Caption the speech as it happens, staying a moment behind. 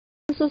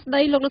សួស្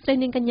តីលោកលោកស្រី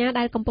នាងកញ្ញា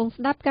ដែលកំពុង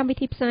ស្ដាប់កម្មវិ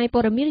ធីផ្សាយព័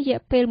ត៌មានរយៈ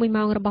ពេល1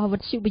ម៉ោងរបស់វិ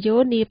ទ្យុ VAYO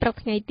នាព្រឹក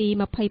ថ្ងៃទី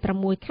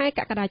26ខែក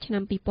ក្កដាឆ្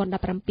នាំ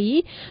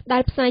2017ដែ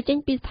លផ្សាយចេញ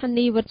ពីស្ថា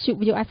នីយ៍វិទ្យុ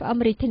VAYO FM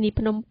រាជធានី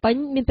ភ្នំពេញ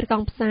មានប្រក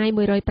ងផ្សាយ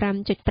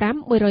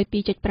 105.5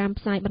 102.5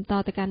 ផ្សាយបន្ត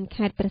ទៅកាន់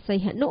ខេត្តព្រះសី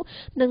ហនុ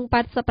និង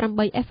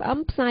88 FM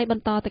ផ្សាយប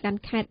ន្តទៅកាន់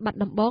ខេត្តបាត់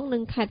ដំបងនិ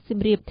ងខេត្តសៀម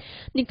រាប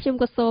នាងខ្ញុំ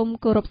ក៏សូម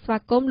គោរពស្វា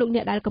គមន៍លោកអ្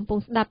នកដែលកំពុង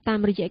ស្ដាប់តាម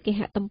រយៈគេ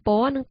ហទំព័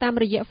រនិងតាម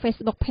រយៈ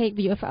Facebook Page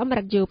VAYO FM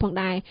Radio ផង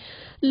ដែរ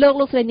លោក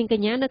លោកស្រីនាងក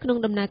ញ្ញានៅក្នុង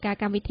ដំណើរការ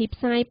កម្មវិធីផ្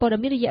សាយព័ត៌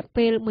មានរយៈ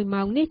ពេល1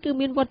ម៉ោងនេះគឺ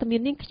មានវត្តមា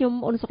ននាងខ្ញុំ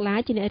អ៊ុនសុកឡា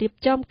ជាអ្នករៀប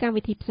ចំកម្ម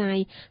វិធីផ្សាយ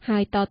ហើ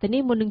យតទៅ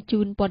នេះមុននឹងជូ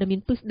នព័ត៌មាន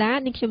ពិស្ដា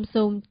នាងខ្ញុំ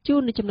សូមជូ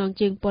ននៅចំណង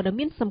ជើងព័ត៌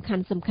មានសំខា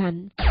ន់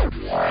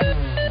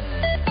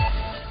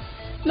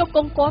លោក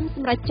កុងគំស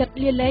ម្រាប់ចិត្ត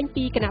លាលែង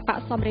ពីគណៈបក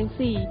សំរង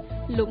ស៊ី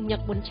លោកញឹ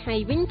កប៊ុនឆៃ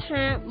វិញ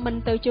ថាមិន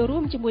ទៅចូលរួ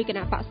មជាមួយគ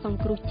ណៈបកសង្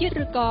គ្រោះជាតិ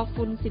ឬក៏ហ្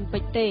វុនស៊ីនពេ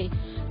ជ្រទេ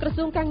ក្រ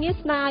សួងកាងារ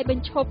ស្នើឲ្យប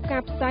ញ្ឈប់កា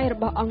រផ្សាយរ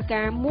បស់អង្គ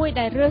ការមួយ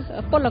ដែលរើស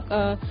ពល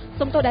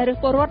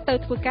រដ្ឋទៅ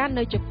ធ្វើការ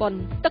នៅជប៉ុន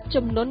ទឹក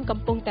ជំនន់កំ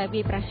ពុងតែ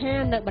វាយប្រហារ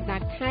នៅបណ្ដា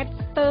ខេត្ត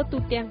ស្ទើរទូ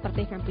ទាំងប្រ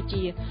ទេសកម្ពុ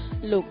ជា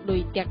លោកឌុ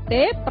យតាក់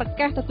ទេប្រ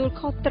កាសទទួល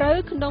ខុសត្រូវ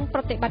ក្នុងប្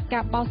រតិបត្តិកា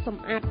របោសស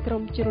ម្អាតក្រ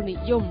មជ្រុលនិ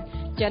យម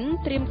ចិន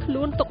ត្រៀមខ្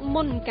លួនទុក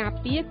មុនការ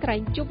ពារក្រែ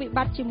ងជួបវិប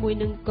ត្តិជាមួយ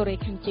នឹងកូរ៉េ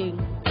ខាងជើង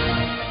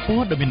ព័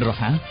ត៌មានរ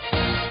ហ័ស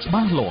ច្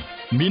បាស់លាស់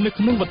មាននៅ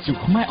ក្នុងវិទ្យុ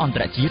ខ្មែរអន្ត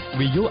រជាតិ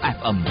VAYO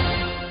FM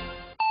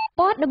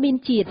ព័ត៌មាន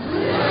ជាតិ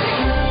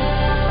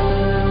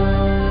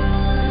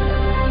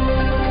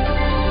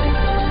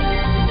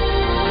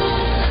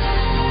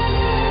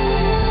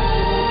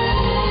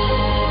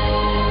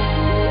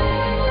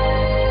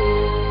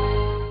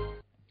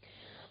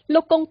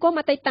លោកកុងគំ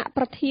អតីត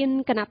ប្រធាន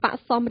គណៈបក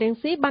សំរង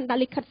ស៊ីបានដា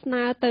ក់លិខិតស្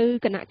នើទៅ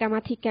គណៈកម្មា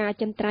ធិការ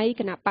ចិនត្រៃ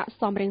គណៈបក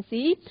សំរង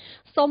ស៊ី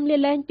សូមលា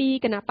លែងពី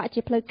គណៈបក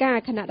ជាផ្លូវការ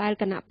ខណៈដែល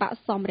គណៈបក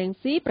សំរង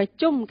ស៊ីប្រ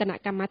ជុំគណៈ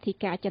កម្មាធិ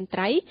ការចិនត្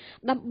រៃ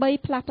ដើម្បី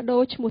ផ្លាស់ប្ដូ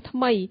រឈ្មោះថ្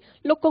មី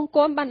លោកកុង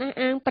គំបានអះ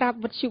អាងប្រាប់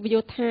វិទ្យុ VAYO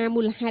ថា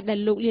មូលហេតុដែល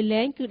លោកលា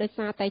លែងគឺដោយ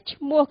សារតែឈ្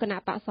មោះគណៈ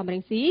បកសំរ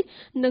ងស៊ី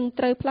នឹង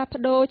ត្រូវផ្លាស់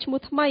ប្ដូរឈ្មោះ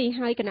ថ្មី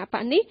ហើយគណៈប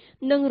កនេះ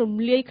នឹងរំ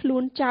លាយខ្លួ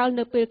នចោល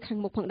នៅពេលខាង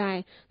មុខផងដែរ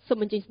សូម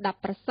អញ្ជើញស្ដាប់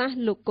ប្រសាសន៍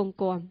លោកកុង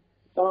គំ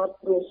តើ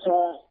ព្រោះថា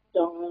ច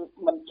ង់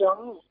មិនច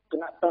ង់គ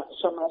ណៈបក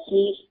សមា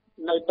ជិក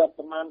នៅតែ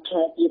ប្រមាណ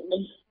ខែទៀត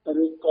នេះ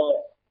ឬក៏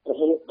រ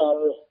ហូតដ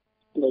ល់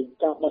នៃ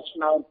ការបោះឆ្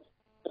នោត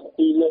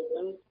ពីលើកហ្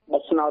នឹង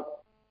បោះឆ្នោត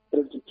ប្រ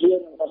ជាជា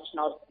តិនិងបោះឆ្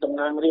នោតតំ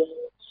ណាងរាស្ត្រ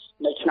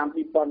នៅឆ្នាំ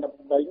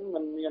2018มั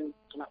นមាន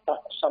គណៈបក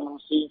សមា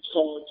ជិកឈ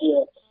រជា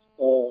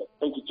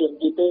ប្រជាជន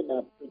ទៀតទេបា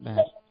ទ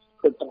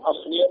គឺទាំងអ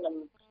ស់គ្នានឹង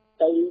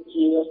ទៅ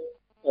ជា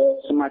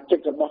សមាជិក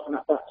របស់គ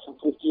ណៈបកសង្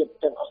គ្រោះជាតិ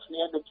ទាំងអស់គ្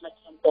នាដូច្នេះ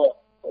ខ្ញុំក៏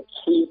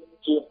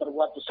ជាប្រវ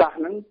ត្តិសាស្ត្រ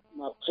ហ្នឹង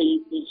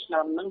22ឆ្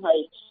នាំហ្នឹងហើយ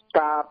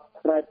ការ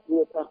ប្រែប្រួ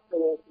លផ្លាស់ប្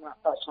ដូរគណៈ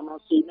បកសមា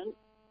ជិកហ្នឹង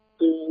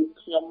គឺ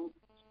ខ្ញុំ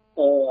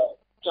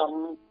ចង់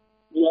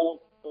យក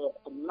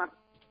កំណត់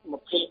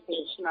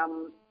22ឆ្នាំ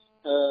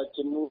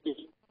ជាមួយ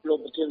លោក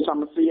ប្រធានស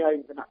មាជិកហើយ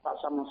គណៈបក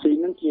សមាជិក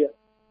ហ្នឹងជា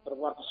ប្រ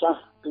វត្តិសាស្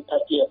ត្រគឺថា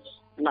ជាគ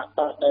ណៈប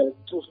កដែល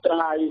ជួសត្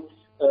រាយ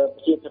ប្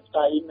រជាធិប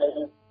តេយ្យនៅ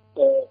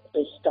ប្រ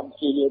ទេសកម្ពុ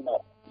ជាយើង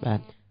បា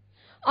ទ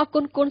អរគុ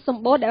ណគុណស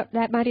ម្បូរ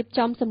ដែលបានរៀប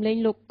ចំសម្លេង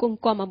លោកគង់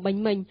គំអំបញ្ញ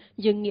មិញ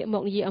យើងងាកម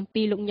កនិយាយអំ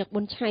ពីលោកញឹក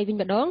ប៊ុនឆៃវិញ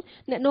ម្ដង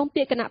អ្នកនាំ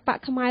ពាក្យគណៈបក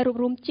ផ្នែករួប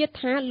រวมជាតិ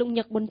ថាលោក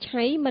ញឹកប៊ុន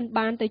ឆៃមិន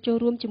បានទៅចូល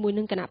រួមជាមួយ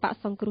នឹងគណៈបក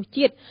សង្គ្រោះ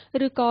ជាតិ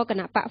ឬក៏គ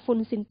ណៈបកហ្វុន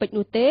ស៊ីនពេជ្រ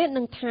នោះទេ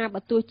នឹងថាបើ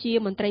ទោះជា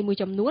មន្ត្រីមួយ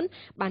ចំនួន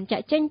បានចា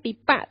ក់ចេញពី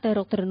បកទៅរ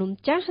កទ្រនំ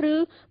ចាស់ឬ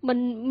មិន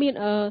មាន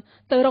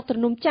ទៅរកទ្រ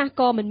នំចាស់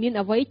ក៏មិនមាន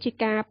អ្វីជា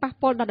ការប៉ះ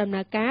ពាល់ដល់ដំ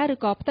ណើរការឬ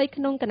ក៏ផ្ទៃ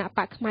ក្នុងគណៈប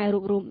កផ្នែករួ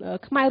ប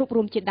រ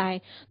วมជាតិដែរ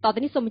តទៅ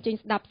នេះសូមអញ្ជើញ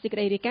ស្ដាប់សេចក្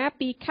តីរាយការណ៍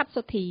ពីខាត់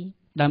សុធី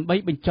ដើម្បី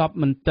បញ្ចប់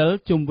មន្ទិល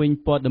ជុំវិញ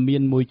ព័ត៌មា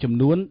នមួយចំ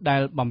នួនដែ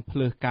លបំភ្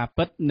លឺការ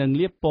ពិតនិង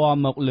លាបពណ៌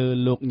មកលើ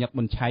លោកញឹក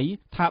ប៊ុនឆៃ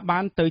ថាបា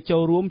នទៅចូ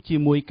លរួមជា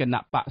មួយគណៈ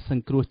បកស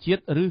ង្គ្រោះជា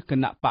តិឬគ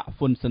ណៈបក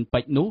ហ្វុនស៊ិនពេ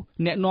ជ្រនោះ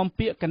អ្នកនាំ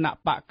ពាក្យគណៈ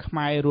បកខ្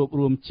មែររួប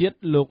រวมជាតិ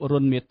លោករុ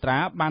នមេត្រា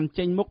បាន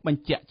ចេញមុខប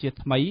ញ្ជាក់ជា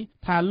ថ្មី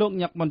ថាលោក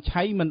ញឹកប៊ុន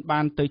ឆៃមិន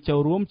បានទៅចូល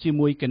រួមជា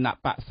មួយគណៈ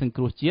បកសង្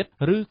គ្រោះជាតិ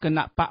ឬគ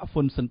ណៈបកហ្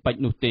វុនស៊ិនពេជ្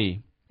រនោះទេ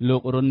លោ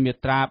ករុនមេ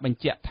ត្រាបញ្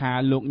ជាក់ថា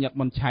លោកញឹក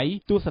ប៊ុនឆៃ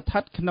ទោះស្ថិ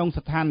តក្នុង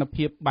ស្ថាន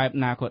ភាពបែប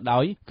ណាក៏ដោ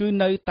យគឺ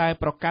នៅតែ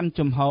ប្រកាន់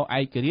ជំហរ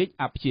ឯករាជ្យ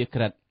អព្យា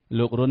ក្រឹត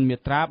លោករុនមេ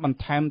ត្រាបន្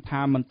ថែម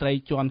ថាមន្ត្រី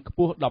ជាន់ខ្ព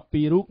ស់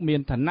12រូបមា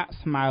នឋានៈ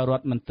ស្មើរ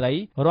ដ្ឋមន្ត្រី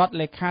រដ្ឋ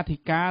លេខាធិ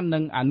ការនិ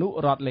ងអនុ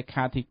រដ្ឋលេ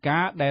ខាធិកា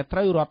រដែលត្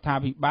រូវរដ្ឋា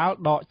ភិបាល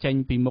ដកចេញ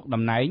ពីមុខ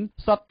តំណែង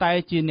សុទ្ធតែ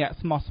ជាអ្នក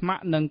ស្មោះស្ម័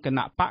គ្រនឹងគ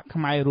ណៈបកផ្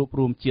នែករួប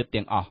រวมជាតិ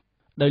ទាំងអស់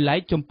ដោយឡែក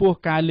ចំពោះ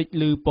ការលេច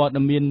ឮព័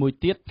ត៌មានមួយ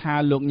ទៀតថា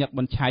លោកញឹក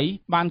ប៊ុនឆៃ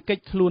បានគេច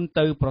ខ្លួន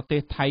ទៅប្រទេ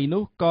សថៃ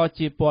នោះក៏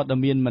ជាព័ត៌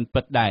មានមិន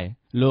ពិតដែរ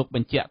លោកប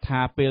ញ្ជាក់ថា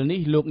ពេលនេះ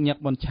លោកញឹក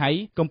ប៊ុនឆៃ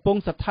កំពុង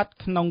ស្ថិត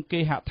ក្នុងគេ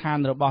ហដ្ឋាន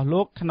របស់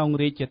លោកក្នុង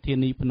រាជធា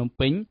នីភ្នំ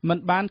ពេញមិន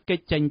បានគេច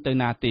ចេញទៅ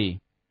ណាទេ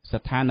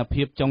ស្ថាន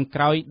ភាពចុង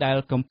ក្រោយដែល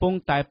កំពុង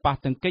តែប៉ះ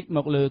ទង្គិចម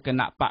កលើគ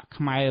ណៈបក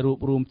ផ្នែករួប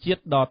រวมជា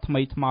តិដ៏ថ្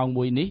មីថ្មោង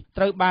មួយនេះ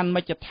ត្រូវបានម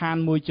ជ្ឈដ្ឋាន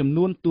មួយចំ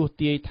នួនទស្សន៍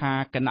ទាយថា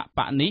គណៈប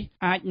កនេះ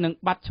អាចនឹង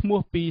បាត់ឈ្មោះ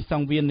ពីស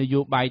ង្វៀនន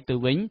យោបាយទៅ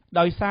វិញ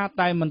ដោយសារ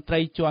តែមន្ត្រី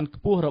ជាន់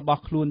ខ្ពស់រប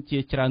ស់ខ្លួនជា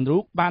ច្រើនរូ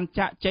បបាន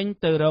ចាក់ចេញ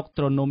ទៅរក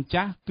ទ្រនំ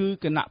ចាស់គឺ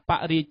គណៈបក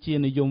រាជា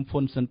និយមហ្វុ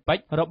នស៊ិនពេ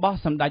ជ្ររបស់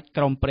សម្ដេច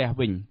ក្រមព្រះ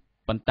វិញ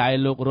ប៉ុន្តែ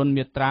លោករុន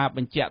មេត្រាប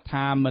ញ្ជាក់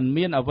ថាមិន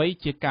មានអ្វី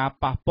ជាការ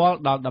ប៉ះពាល់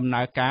ដល់ដំ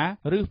ណើរការ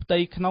ឬផ្ទៃ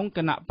ក្នុងគ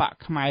ណៈបក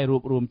ផ្នែករួ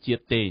បរวมជា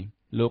តិទេ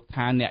លោក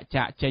ថាអ្នក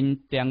ចាក់ចេញ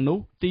ទាំងនោះ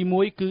ទី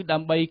1គឺដើ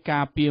ម្បីកា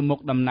រពារមុខ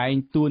តំណែង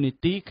តួនា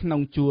ទីក្នុ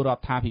ងជួររ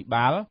ដ្ឋាភិ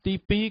បាលទី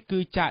2គឺ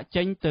ចាក់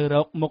ចេញទៅរ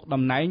កមុខ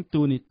តំណែង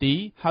តួនាទី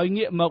ហើយ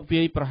ងាកមក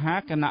វាយប្រហារ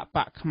គណៈប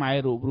កផ្នែក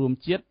រួបរวม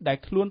ជាតិដែល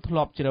ខ្លួនធ្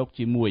លាប់ជ្រោក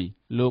ជាមួយ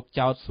លោក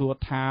ចោទសួរ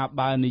ថា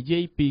បើនិយា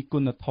យពីគុ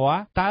ណធម៌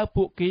តើ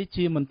ពួកគេ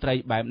ជាមន្ត្រី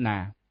បែបណា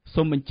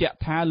សូមបញ្ជាក់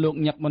ថាលោក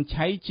ញឹកមុន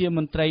ឆៃជាម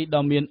ន្ត្រី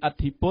ដ៏មានឥទ្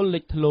ធិពលលេ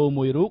ចធ្លោ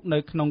មួយរូបនៅ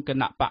ក្នុងគ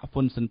ណៈបក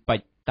ហ៊ុនស៊ិនប៉ិ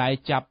ចតែ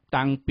ចាប់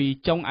តាំងពី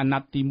ចុងអាណ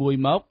ត្តិទី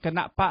1មកគ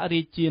ណៈបក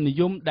រាជានិ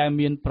យមដែល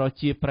មានប្រ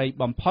ជាប្រិយ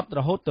បំផុតរ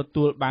ហូតទ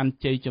ទួលបាន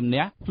ជ័យជំ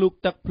នះភ្លូក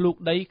ទឹកភ្លូក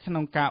ដីក្នុ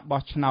ងការ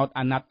បោះឆ្នោត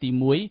អាណត្តិទី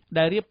1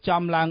ដែលរៀប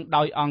ចំឡើង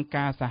ដោយអង្គ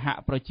ការសហ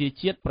ប្រជា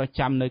ជាតិប្រ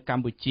ចាំនៅក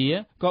ម្ពុជា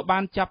ក៏បា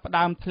នចាប់ផ្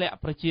ដើមធ្លាក់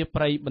ប្រជា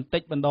ប្រិយបន្តិ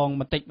ចម្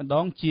ដ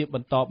ងជាប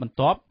ន្តបន្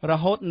ទាប់រ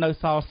ហូតនៅ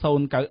សល់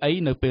0កៅអី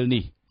នៅពេល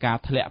នេះការ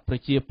ធ្លាក់ប្រ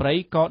ជាប្រិយ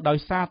ក៏ដោយ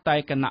សារតែ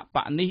គណៈប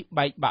កនេះ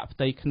បែកបាក់ផ្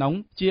ទៃក្នុង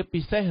ជា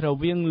ពិសេសរ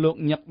វាងលោក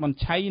ញឹកមុន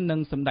ឆៃនិង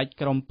សម្ដេច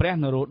ក្រមព្រះ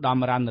នរោត្តម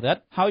រណរដ្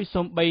ឋហើយ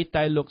សូម្បី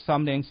តែលោក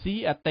សំរងស៊ី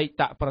អតី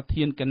តប្រ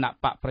ធានគណៈ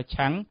បកប្រ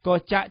ឆាំងក៏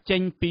ចាក់ចេ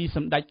ញពីស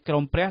ម្ដេចក្រ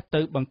មព្រះ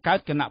ទៅបង្កើត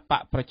គណៈប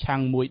កប្រឆាំ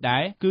ងមួយដែ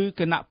រគឺ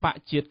គណៈបក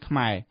ជាតិខ្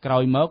មែរក្រោ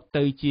យមក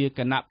ទៅជាគ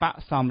ណៈបក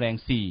សំរង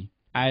ស៊ី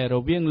ឯរ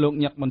វាងលោក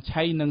ញឹកមុន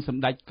ឆៃនិងស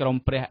ម្ដេចក្រម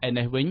ព្រះឯ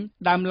នេះវិញ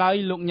ដើមឡើយ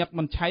លោកញឹក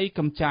មុនឆៃ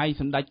កំចាយ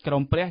សម្ដេចក្រ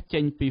មព្រះចេ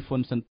ញពីហ៊ុ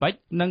នស៊ិនប៉ិច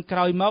និងក្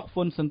រោយមក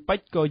ហ៊ុនស៊ិនប៉ិច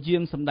ក៏យា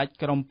ងសម្ដេច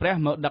ក្រមព្រះ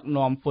មកដឹក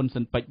នាំហ៊ុន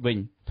ស៊ិនប៉ិចវិញ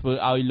ធ្វើ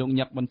ឲ្យលោក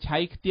ញឹកមុនឆៃ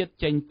ខ្ទាត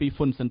ចេញពី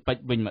ហ៊ុនស៊ិនប៉ិច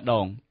វិញម្ដ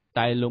ង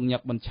តែលោកញឹ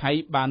កមុនឆៃ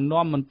បាន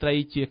នាំមន្ត្រី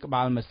ជាក្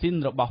បាលម៉ាស៊ីន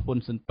របស់ហ៊ុន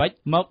ស៊ិនប៉ិច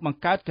មកបង្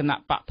កើតគណៈ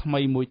បកថ្មី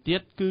មួយទៀ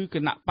តគឺគ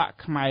ណៈបក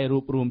ខ្មែររួ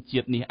បរวมជា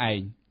តិនេះឯ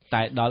ង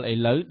តែដល់ឥ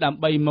ឡូវដើម្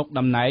បីមក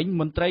តំណែង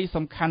មន្ត្រី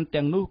សំខាន់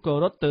ទាំងនោះក៏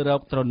រត់ទៅរ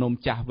កត្រនំ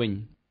ចាស់វិញ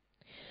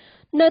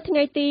នៅថ្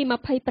ងៃទី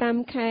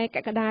25ខែក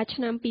ក្កដាឆ្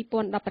នាំ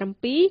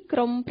2017ក្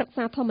រមប្រឹក្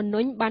សាធម្មនុ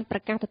ញ្ញបានប្រ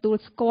កាសទទួល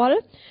ស្គាល់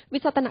វិ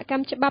សោធនក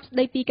ម្មច្បាប់ស្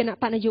តីពីគណៈ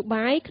បកនយោ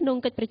បាយក្នុង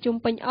កិច្ចប្រជុំ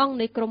ពេញអង្គ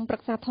នៃក្រមប្រឹ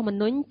ក្សាធម្ម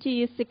នុញ្ញជា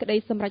សេចក្តី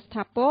សម្រេចស្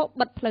ថាពរ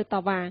បិទផ្លូវត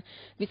វ៉ា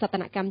វិសោធ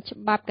នកម្មច្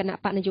បាប់គណៈ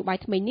បកនយោបាយ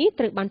ថ្មីនេះ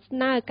ត្រូវបានស្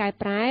នើកែ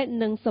ប្រែ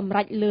និងសម្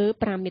រេចលើ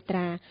5មាត្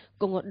រា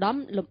គង់ឧត្តម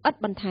លំអិត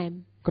បន្ថែម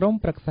ក្រម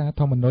ប្រឹក្សា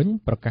ធម្មនុញ្ញ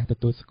ប្រកាសទ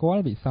ទួលស្គា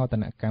ល់វិសោធ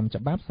នកម្ម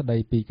ច្បាប់ស្តី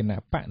ពីគណៈ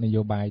បកន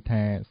យោបាយ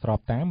ថាស្រប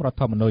តាមរដ្ឋ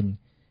ធម្មនុញ្ញ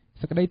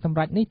សេចក្តីសម្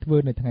រេចនេះធ្វើ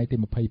នៅថ្ងៃទី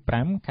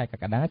25ខែក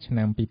ក្កដាឆ្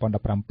នាំ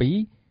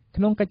2017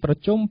ក្នុងកិច្ចប្រ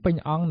ជុំពេញ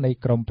អង្គនៃ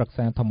ក្រមប្រឹក្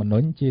សាធម្មនុ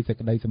ញ្ញជាសេច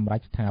ក្តីសម្រេច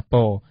ស្ថាព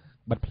រ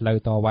បិទផ្លូវ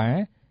តវ៉ា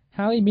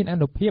ហើយមានអា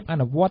នុភាពអ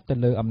នុវត្តទៅ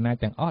លើអំណាច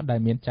ទាំងអស់ដែល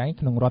មានចែង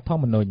ក្នុងរដ្ឋធ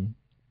ម្មនុញ្ញ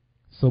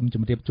សូមជ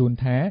ម្រាបជូន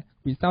ថា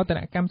វិសោធន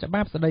កម្មច្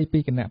បាប់ស្តីពី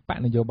គណៈបក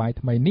នយោបាយ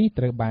ថ្មីនេះ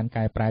ត្រូវបាន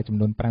កែប្រែចំ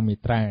នួន5មា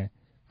ត្រា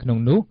ក្នុង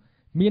នោះ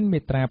មានមា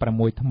ត្រា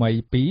6ថ្មី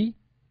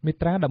2មា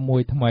ត្រា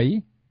11ថ្មី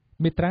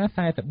មាត្រា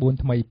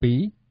44ថ្មី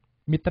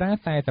2មាត្រា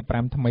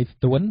45ថ្មីស្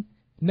ទួន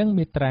និង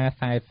មាត្រា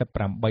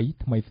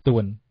48ថ្មីស្ទួ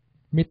ន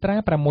មាត្រា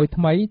6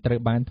ថ្មីត្រូវ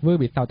បានធ្វើ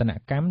វិសោធន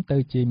កម្មទៅ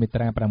ជាមាត្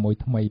រា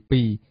6ថ្មី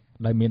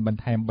2ដោយមានបន្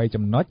ថែម3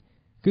ចំណុច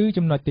គឺ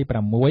ចំណុចទី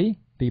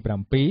6ទី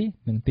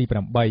7និងទី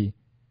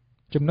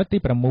8ចំណុចទី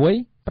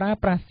6ប្រើ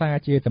ប្រាស់សារ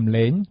ជាសម្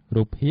លេង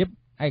រូបភាព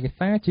ឯក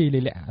សារជា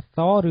លិលាអក្ស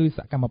រឬស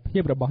កម្មភា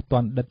ពរបស់ទ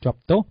ណ្ឌិតជាប់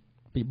ទោស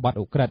ពីបទ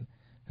ឧក្រិដ្ឋ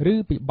ឬ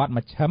ពីបទម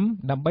ជ្ឈិម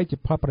ដើម្បីជា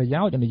ផលប្រ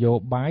យោជន៍នយោ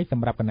បាយស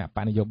ម្រាប់គណៈប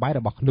កនយោបាយរ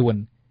បស់ខ្លួន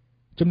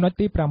ចំណុច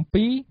ទី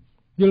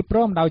7យល់ព្រ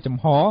មដោយចំ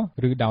ហ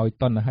ឬដោយ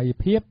តណ្ហិយ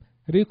ភាព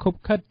ឬខុប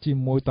ខិតជា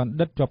មួយទណ្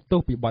ឌិតជាប់ទោស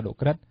ពីបទឧ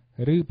ក្រិដ្ឋ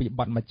ឬពីប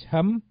ទមជ្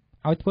ឈិម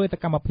ឲ្យធ្វើស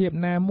កម្មភាព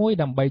ណាមួយ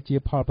ដើម្បីជា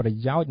ផលប្រ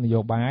យោជន៍នយោ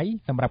បាយ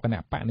សម្រាប់គណៈ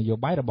បកនយោ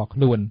បាយរបស់ខ្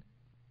លួន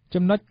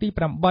ចំណុចទី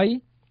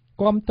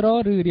8គាំទ្រ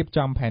ឬរៀប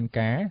ចំផែន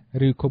ការ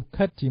ឬខុប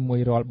ខិតជាមួយ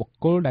រាល់បុគ្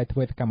គលដែលធ្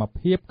វើសកម្ម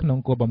ភាពក្នុង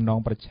គោលបំណង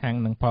ប្រឆាំង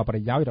នឹងផលប្រ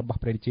យោជន៍របស់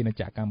ប្រជាជា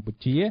តិកម្ពុ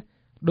ជា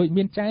ដោយ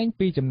មានចែង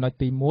ពីចំណុច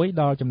ទី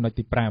1ដល់ចំណុច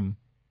ទី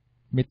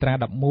5មាត្រា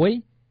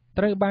11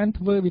ត្រូវបាន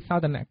ធ្វើវិសោ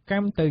ធនក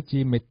ម្មទៅជា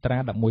មាត្រា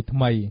11ថ្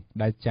មី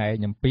ដែលចែ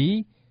ងអំពី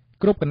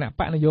គ្រប់គណៈ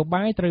បកនយោ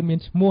បាយត្រូវមាន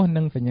ឈ្មោះ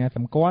និងសញ្ញាស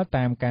ម្គាល់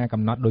តាមការ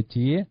កំណត់ដូច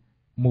ជា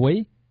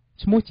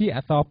1ឈ្មោះជាអ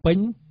ក្សរពេញ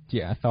ជា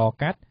អក្សរ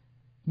កាត់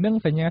និង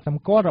សញ្ញាស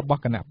ម្គាល់រប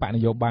ស់គណៈបកន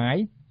យោបាយ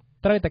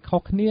ត្រូវតែខុ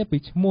សគ្នាពី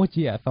ឈ្មោះ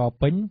ជាអក្សរ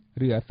ពេញ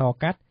ឬអក្សរ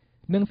កាត់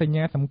និងសញ្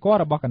ញាសម្គាល់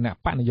របស់គណៈ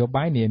បកនយោ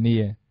បាយនានា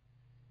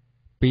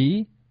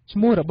2ឈ្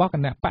មោះរបស់គ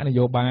ណៈបកន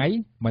យោបាយ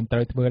មិនត្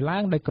រូវធ្វើឡើ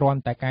ងដោយគ្រាន់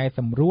តែកែស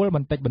ម្រួលប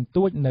ន្តិចបន្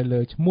តួចនៅ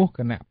លើឈ្មោះគ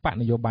ណៈបក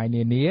នយោបាយ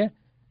នានា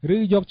ឬ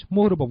យកឈ្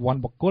មោះរូបវន្ត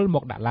បុគ្គលម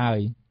កដាក់ឡើយ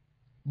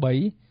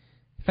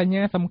3សញ្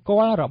ញាសម្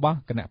គាល់របស់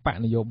គណៈបក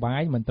នយោបា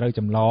យមិនត្រូវច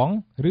ម្លង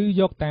ឬ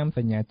យកតាមស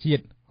ញ្ញាជា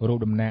តិរូប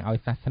តំណាងឲ្យ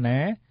សាសនា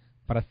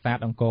ប្រាសាទ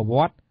អង្គរវ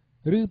ត្ត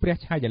ឬព្រះ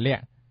ឆាយាល័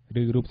ក្ខណ៍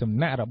ឬរូបសំ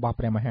ណាករបស់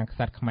ព្រះមហាក្ស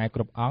ត្រខ្មែរគ្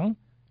រប់អង្គ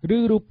ឬ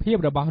រូបភាព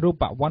របស់រូប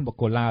វន្តបុគ្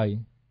គលឡើយ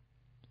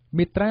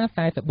មាត្រា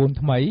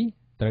44ថ្មី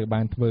ត្រូវ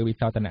បានធ្វើវិ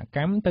សោធនក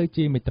ម្មទៅ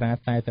ជាមាត្រា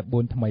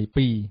44ថ្មី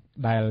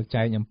2ដែល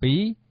ចែងអំពី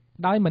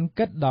ដោយមិន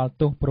គិតដល់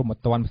ទោសព្រហ្ម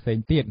ទណ្ឌផ្សេង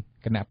ទៀត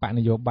គណៈបកន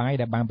យោបាយ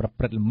ដែលបានប្រ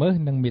ព្រឹត្តល្មើស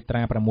នឹងមាត្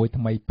រា6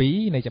ថ្មី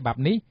2នៃច្បាប់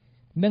នេះ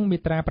និងមា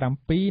ត្រា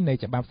7នៃ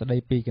ច្បាប់ស្តី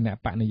ពីគណៈ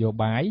បកនយោ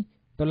បាយ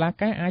តុលា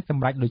ការអាចស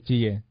ម្រេចដូច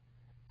ជា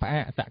ផ្អា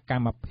កសក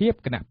ម្មភាព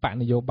គណៈបក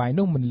នយោបាយ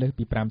នោះមិនលើស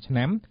ពី5ឆ្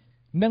នាំ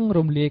និង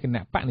រំលាយគ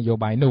ណៈបកនយោ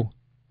បាយនោះ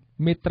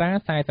មាត្រា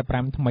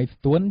45ថ្មីស្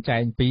ទួនចែ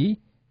ងពី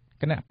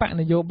គណៈបក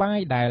នយោបាយ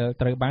ដែល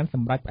ត្រូវបានស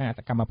ម្រេចផ្អាកស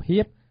កម្មភា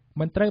ព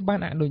មិនត្រូវបាន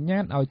អនុញ្ញា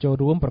តឲ្យចូល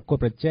រួមប្រកួត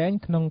ប្រជែង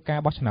ក្នុងការ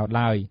បោះឆ្នោត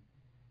ឡើយ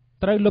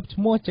ត្រូវលុបឈ្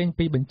មោះចេញ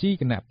ពីបញ្ជី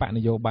គណៈបកន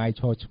យោបាយ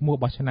ឈរឈ្មោះ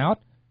បោះឆ្នោត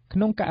ក្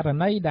នុងករ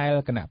ណីដែល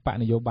គណៈបក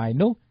នយោបាយ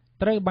នោះ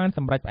ត្រូវបានស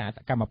ម្រេចផ្អាកស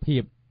កម្មភា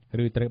ព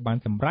ឬត្រូវបាន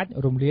សម្រេច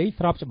រំលាយ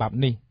ស្របច្បាប់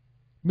នេះ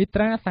មា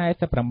ត្រា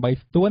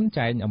48ស្ទួន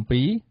ចែងអំ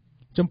ពី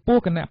ចំពោះ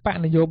គណៈបក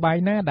នយោបាយ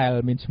ណាដែល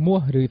មានឈ្មោះ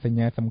ឬសញ្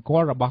ញាសម្គា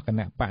ល់របស់គ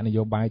ណៈបកន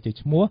យោបាយជា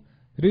ឈ្មោះ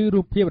ឬ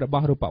រូបភាពរប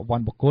ស់រូបវ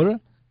ន្តបុគ្គល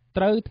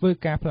ត្រូវធ្វើ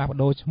ការផ្លាស់ប្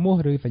ដូរឈ្មោះ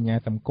ឬសញ្ញា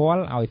សម្គា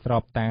ល់ឲ្យស្រ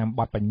បតាមប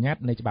ទបញ្ញត្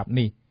តិនៃច្បាប់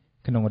នេះ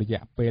ក្នុងរ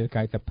យៈពេល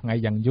90ថ្ងៃ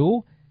យ៉ាងយូរ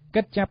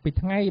គិតចាប់ពី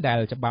ថ្ងៃដែល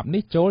ច្បាប់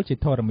នេះចូលជា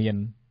ធរមាន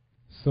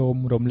សូម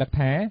រំលឹក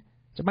ថា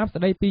ច្បាប់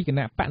ស្តីពីគ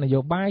ណៈបកនយោ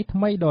បាយថ្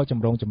មីដ៏ច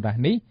ម្រូងចម្រាស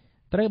នេះ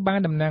ត្រូវបាន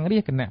តំណាងរា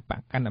ស្ត្រគណៈបក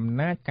កាន់អំ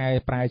ណាចកែ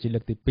ប្រែជាលើ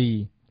កទី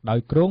2ដោយ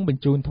គ្រងប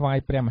ញ្ជូនថ្វាយ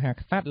ព្រះមហា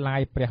ក្សត្រឡា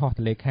យព្រះហស្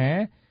ថលេខា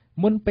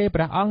មុនពេល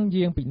ព្រះអង្គ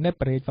យាងពិនិត្យ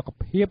ប្រេសុខ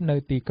ភាពនៅ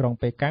ទីក្រុង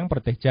ប៉េកាំងប្រ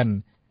ទេសចិន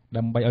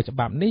ដើម្បីឲ្យច្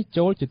បាប់នេះ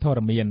ចូលជាធរ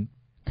មាន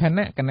ខ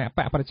ណៈគណៈប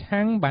កប្រ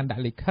ឆាំងបានដា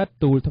ក់លិខិត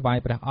ទូលថ្វាយ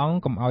ព្រះអង្គ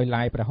កុំឲ្យ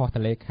ឡាយព្រះហស្ថ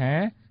លេខា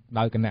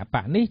ដោយគណៈប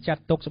កនេះចា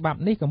ត់ទុកច្បាប់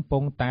នេះកំពុ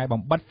ងតែ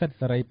បំបិទសិទ្ធិ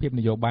សេរីភាព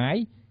នយោបាយ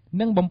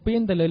និងបំពាន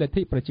ទៅលើលទ្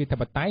ធិប្រជាធិ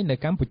បតេយ្យនៅ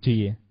កម្ពុជា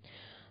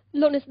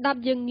លោកអ្នកស្ដាប់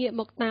យើងងាក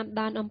មកតាម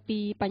ដានអំពី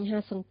បញ្ហា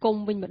សង្គម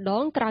វិញម្ដ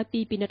ងក្រោយ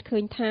ពីពិនិត្យឃើ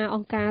ញថាអ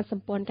ង្គការស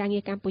ម្ព័ន្ធការងា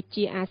រកម្ពុ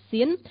ជាអា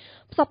ស៊ាន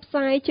ផ្សព្វផ្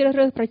សាយជ្រើស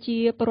រើសប្រជា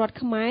ពលរដ្ឋ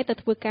ខ្មែរទៅ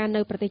ធ្វើការ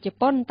នៅប្រទេសជ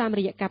ប៉ុនតាម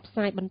រយៈការផ្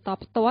សាយបន្ត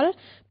ផ្ទាល់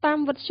តាម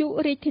វិទ្យុ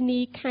រាជធានី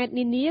ខេត្ត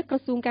នានាក្រ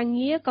សួងការ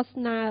ងារក៏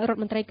ស្នើរដ្ឋ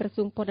មន្ត្រីក្រ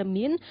សួងព័ត៌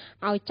មាន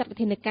ឲ្យចាត់វិ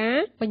ធានការ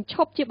បញ្ឈ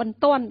ប់ជាបន្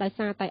ទាន់ដោយ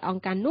សារតែអង្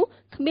គការនោះ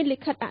គ្មានលិ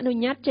ខិតអនុ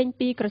ញ្ញាតចេញ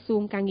ពីក្រសួ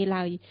ងការងារ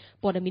ឡើយ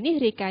ព័ត៌មាននេះ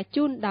រាយការណ៍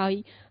ជូនដោយ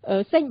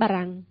សេងបា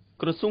រាំង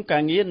ក្រសួងកា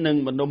រងារនិង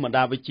បណ្ដុំបណ្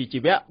ដាវិជ្ជាជី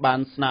វៈបាន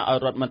ស្នើឲ្យ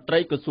រដ្ឋមន្ត្រី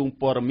ក្រសួង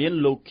ព័ត៌មាន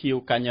លោកខៀវ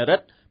កញ្ញរិ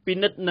ទ្ធពិ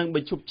និត្យនិងប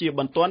ញ្ឈប់ជា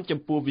បន្ទាន់ចំ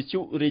ពោះវិទ្យុ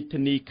រាជធា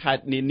នីខេត្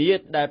តនានា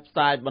ដែលផ្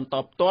សាយបន្ត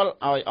ផ្ទាល់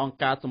ឲ្យអង្គ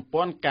ការសម្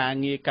ព័ន្ធការ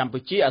ងារកម្ពុ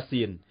ជាអា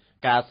ស៊ាន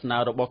ការស្នើ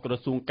របស់ក្រ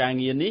សួងការ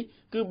ងារនេះ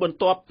គឺបន្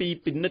ទាប់ពី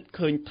ពិនិត្យ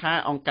ឃើញថា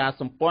អង្គការ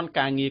សម្ព័ន្ធ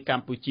ការងារក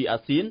ម្ពុជាអា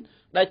ស៊ាន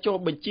ដែលចុះ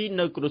បញ្ជី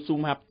នៅក្រសួង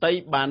មហាផ្ទៃ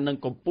បាននឹង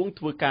កំពុង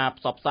ធ្វើការ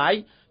ផ្សព្វផ្សាយ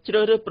ជ្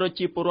រើសរើសប្រ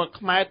ជាពលរដ្ឋ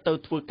ខ្មែរទៅ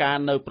ធ្វើការ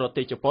នៅប្រ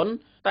ទេសជប៉ុន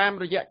តាម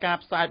រយៈការ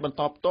ផ្សាយបន្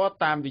តផ្ទាល់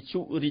តាមវិទ្យុ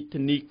រាជ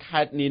ធានី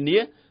ខេត្តនានា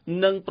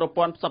និងប្រ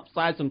ព័ន្ធផ្សព្វផ្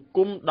សាយសង្គ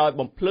មដោយ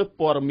បំភ្លឺ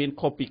ព័ត៌មាន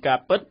ខុសពីការ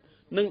ពិត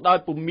និងដោយ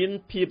ពុំមាន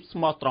ភាពស្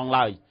មោះត្រង់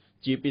ឡើយ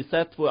ជាពិសេ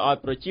សធ្វើឲ្យ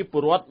ប្រជាពល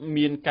រដ្ឋ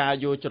មានការ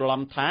យល់ច្រ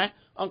ឡំថា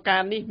អង្គកា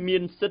រនេះមា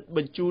នសិទ្ធិប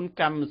ញ្ជូន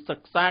កម្មសិ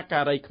ក្សា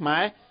ការីខ្មែ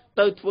រ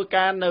ទៅធ្វើ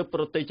ការនៅប្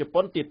រទេសជ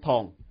ប៉ុនទៀតផ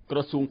ងក្រ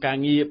សួងការ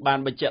ងារបាន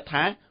បញ្ជាក់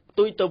ថាផ្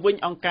ទុយទៅវិញ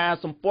អង្គការ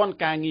សម្ព័ន្ធ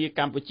ការងារ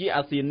កម្ពុជា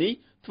អាស៊ាននេះ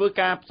ធ្វើ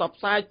ការផ្សព្វ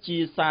ផ្សាយជា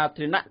សា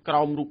ធារណៈក្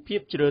រោមរូបភាព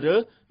ជ្រើសរើ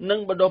សនិង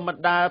បណ្ដុះប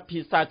ណ្ដាលភា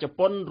សាជ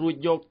ប៉ុនរួច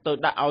យកទៅ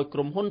ដាក់ឲ្យក្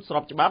រុមហ៊ុនស្រ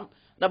បច្បាប់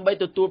ដើម្បី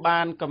ទទួលបា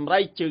នកម្រៃ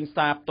ជើង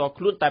សារផ្ទាល់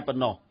ខ្លួនតែប៉ុ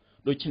ណ្ណោះ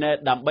ដូច្នេះ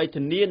ដើម្បី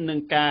ធានានឹង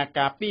ការ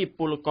ការពារព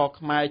លករ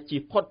ខ្មែរជៀ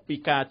សផុតពី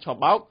ការឆ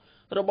បោក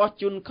របស់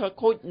ជនខិល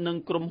ខូចនិង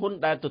ក្រុមហ៊ុន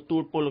ដែលទទួ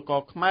លពលក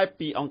រខ្មែរ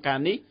ពីអង្គការ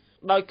នេះ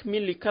ដោយគ្មា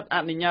នលិខិតអ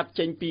នុញ្ញាត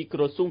ចេញពីក្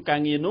រសួងការ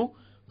ងារនោះ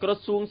ក្រ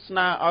សួងស្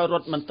នើឲ្យរ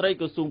ដ្ឋមន្ត្រី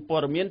ក្រសួងព័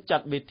ត៌មានចា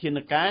ត់វិធាន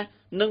ការ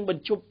និងប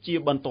ញ្ឈប់ជា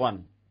បន្ទាន់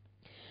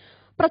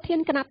ប្រធាន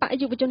គណៈបក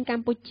យុវជនក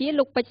ម្ពុជា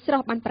លោកពេជ្រស្រ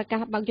ស់បានប្រកា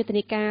សបើកយុទ្ធ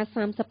នាការ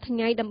30ថ្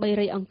ងៃដើម្បី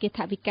រៃអង្គាស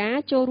ថវិកា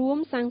ចូលរួម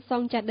សាងស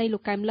ង់ចេតិយលោ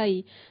កកែមលី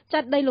ចេ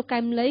តិយលោកកែ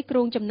មលីគ្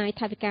រោងចំណាយ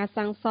ថវិកា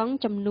សាងសង់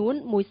ចំនួន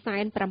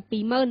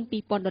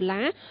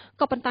$172,000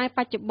ក៏ប៉ុន្តែប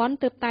ច្ចុប្បន្ន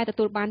ទើបតែទ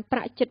ទួលបានប្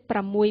រាក់ជិត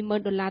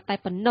$60,000តែ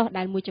ប៉ុណ្ណោះ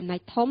ដែលមួយចំណែក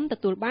ធំទ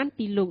ទួលបាន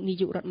ពីលោកនា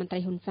យករដ្ឋមន្ត្រី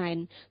ហ៊ុនសែន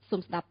សូ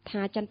មស្ដាប់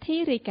ថាចន្ទធី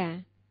រាយការណ៍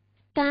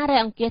ការរៃ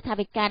អង្គាសថ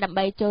វិកាដើម្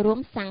បីចូលរួម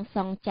សាងស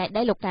ង់ចេ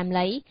តិយលោកកែម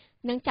លី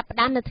នឹងចាប់ផ្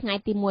ដើមនៅថ្ងៃ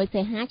ទី1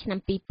សីហាឆ្នាំ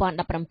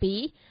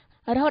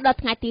2017រហូតដល់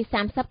ថ្ងៃទី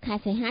30ខែ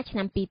សីហាឆ្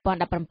នាំ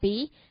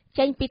2017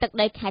ចេញពីទឹក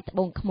ដីខេត្តត្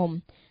បូងឃ្មុំ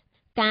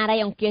ការរៃ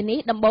អង្គាសនេះ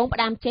ដំបូងផ្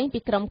ដើមចេញពី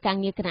ក្រុមការ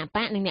ងារគណៈប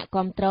កនិងអ្នក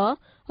គាំទ្រ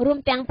រួម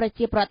ទាំងប្រ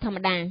ជាពលរដ្ឋធម្ម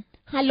តា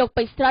ហើយលោក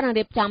ពេជ្រស្រស់នឹង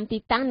រៀបចំទី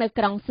តាំងនៅ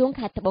ក្រុងសួង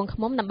ខេត្តត្បូងឃ្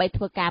មុំដើម្បី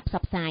ធ្វើការផ្ស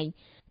ព្វផ្សាយ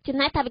ចំ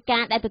ណែកថវិកា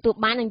ដែលទទួល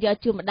បាននឹងយក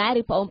ជូនម្ដាយ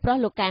ឬប្អូនប្រុស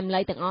លោកកែម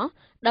លីទាំងអស់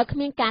ដោយគ្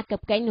មានការកឹ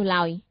បកេងនោះ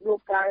ឡើយលោក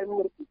កែម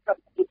មានពិសេស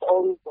ពីប្អូ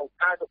នបង្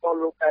ការរបស់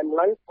លោកកែម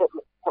លីគាត់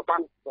បា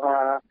ន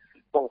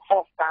បង្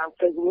ហោះតាម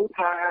ផ្សេងនេះ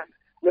ថា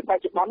នៅប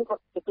ច្ចុប្បន្នគា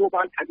ត់ទទួល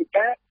បានថវិ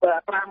កា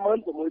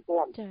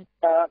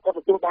$56,000គាត់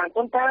ទទួលបាន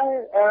ប៉ុន្តែ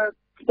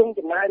ខ្ទង់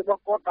ចំណាយរប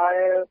ស់គាត់ដែល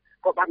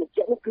គាត់បានបញ្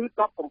ជាក់នេះគឺ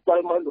$17,000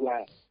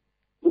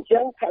អញ្ចឹ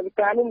ងថវិ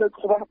កានេះនៅ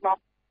ខ្វះ$14,000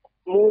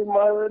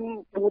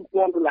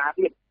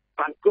ទៀត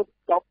បានគ្រប់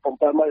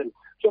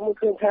$17,000ខ្ញុំ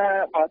ឃើញថា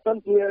បើសិន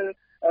ជា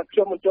ខ្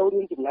ញុំមិនចូលរួ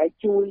មចំណែក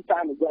ជួយតា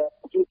មរយៈ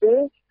ជួយទេ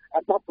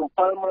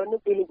$17,000នេះ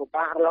គឺនឹងពិ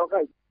បាករក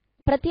ហើយ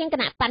ប្រធានគ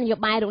ណៈបកនយោ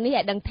បាយរូបនេះ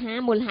ឲ្យដឹងថា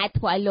មូលហេតុ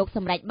ធ្វើឲ្យលោកស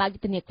ម្រេចបើកយុ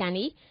ទ្ធនាការ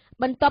នេះ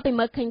បន្ទាប់ពី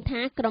មើលឃើញថា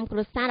ក្រុមគ្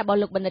រួសាររបស់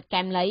លោកបណ្ឌិត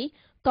កែមលី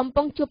កំ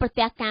ពុងជួបប្រ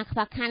ទះការខ្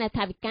វះខាតនៃថ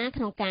វិកា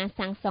ក្នុងការ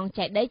សាងសង់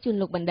ចេតិយជូន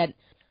លោកបណ្ឌិត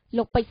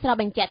លោកពេជ្រស្រស់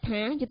បញ្ជាក់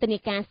ថាយុទ្ធនា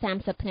ការ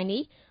30ថ្ងៃ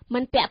នេះមិ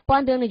នពាក់ព័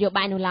ន្ធរឿងនយោ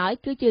បាយនោះឡើយ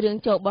គឺជារឿង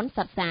ចូលបុណ្យ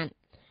សុទ្ធសាធ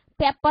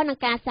ពាក់ព័ន្ធនឹង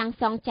ការសាង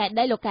សង់ចែក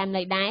ដីលោកកែម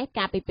លីដែរ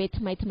កាលពីពេល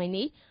ថ្មីៗ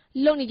នេះ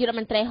លោកនាយករដ្ឋ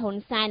មន្ត្រីហ៊ុន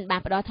សែនបា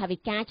នផ្ដល់ថវិ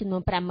កាចំនួ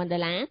ន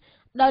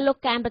$50,000ដល់លោក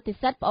កែមប្រតិ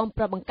សិទ្ធប្អូន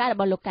ប្រុសបង្កើតរ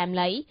បស់លោកកែម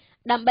លី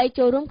ដើម្បី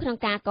ចូលរួមក្នុង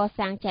ការក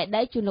សាងចែក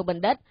ដីជូនលោកប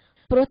ណ្ឌិត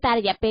ព្រោះតែរ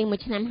យៈពេល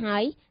1ឆ្នាំហើ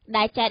យ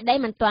ដែលចែកដី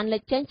មិនទាន់លេ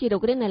ចចេញជារូ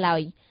បរាងនៅឡើ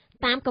យ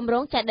តាមគម្រោ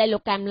ងចែកដីលោ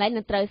កកែមលី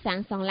នឹងត្រូវសាង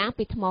សង់ឡើង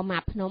ពីថ្មម៉ា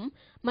ភ្នំ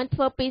មិនធ្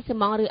វើពីស៊ី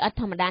ម៉ងត៍ឬឥដ្ឋ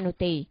ធម្មតានោះ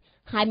ទេ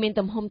ហើយមាន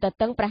ទំហំទ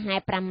ទឹងប្រហែល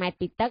5ម៉ែត្រ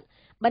ពីទឹក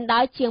បណ្ដោ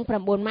យជាង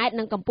9ម៉ែត្រ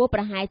និងកម្ពស់ប្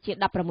រហែលជា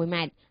16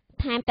ម៉ែត្រ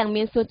ថែមទាំង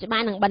មានសួនច្បា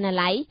រនិងបណ្ណា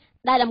ល័យ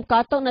ដែលតម្ក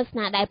ល់ទុកនៅស្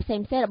នាដៃផ្សេង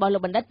ៗរបស់លោ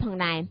កបណ្ឌិតផង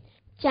ដែរ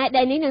ចែក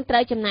ដីនេះនឹងត្រូ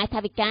វចំណាយថ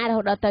វិការ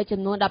ហូតដល់ទៅចំ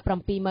នួន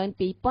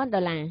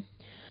$172,000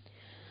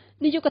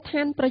នាយកដ្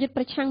ឋានប្រយុទ្ធ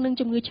ប្រឆាំងនឹង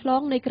ជំងឺឆ្ល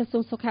ងនៃក្រសួ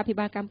ងសុខាភិ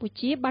បាលកម្ពុ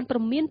ជាបានព្រ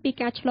មានពី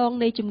ការឆ្លង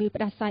នៃជំងឺ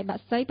ផ្ដាសាយបា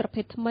ក់សីប្រ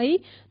ភេទថ្មី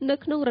នៅ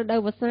ក្នុងរដូ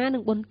វវស្សានិ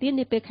ងបុណ្យទាន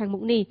នាពេលខាងមុ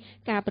ខនេះ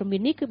ការព្រមា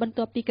ននេះគឺបន្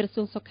ទាប់ពីក្រ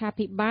សួងសុខា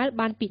ភិបាល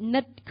បានពិនិ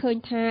ត្យឃើញ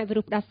ថាវី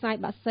រុសផ្ដាសាយ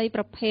បាក់សី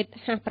ប្រភេទ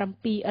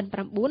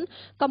H7N9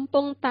 កំ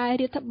ពុងតែ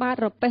រាតត្បាត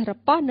រប៉េះរ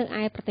ប៉ោះនៅ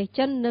ឯប្រទេស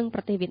ចិននិងប្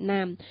រទេសវៀត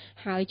ណាម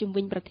ហើយជំ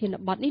វិញប្រធាន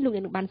បទនេះលោកអ្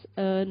នកនឹងបាន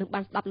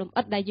ស្ដាប់លម្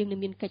អិតដែលយើងនឹង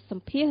មានកិច្ចស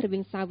ម្ភាសរវា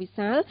ងសាវវិ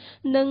សាល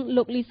និង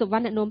លោកលីសវ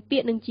ណ្ណអ្នកនាំពា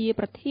ក្យនឹងជា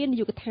ប្រធាននា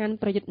យកដ្ឋាន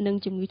ប្រយុទ្ធនឹង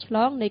ជំងឺឆ្ល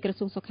ងនៃក្រ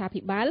សួងសុខា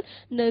ភិបាល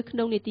នៅក្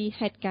នុងនីតិ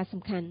ហេតុការណ៍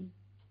សំខាន់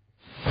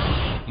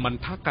មិន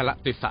ថាកាលៈ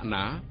ទេសៈ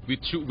ណាវិ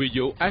ទ្យុ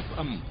VAYO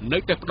FM នៅ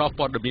តែផ្ដល់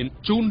ព័ត៌មាន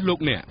ជូនលោក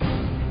អ្នក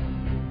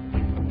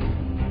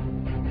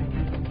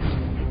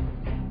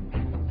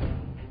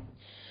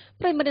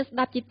ប្រិយមិត្តស្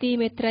ដាប់ជាទី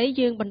មេត្រី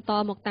យើងបន្ត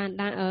មកតាម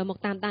ដាន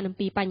អំ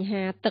ពីបញ្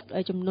ហាទឹក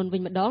ជំនន់វិ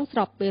ញម្ដងស្រ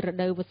បពេលរ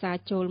ដូវវស្សា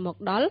ចូលមក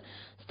ដល់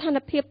ស្ថាន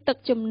ភាពទឹក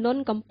ជំនន់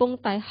កំពុង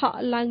តែហក់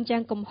ឡើងយ៉ា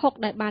ងគំហុក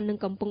ដែលបាននឹង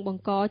កំពុងប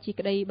ង្កជា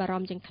ក្តីបារ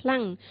ម្ភយ៉ាងខ្លាំ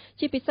ង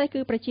ជាពិសេសគឺ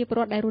ប្រជាពលរ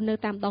ដ្ឋដែលរស់នៅ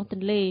តាមដងទ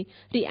ន្លេ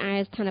រីឯ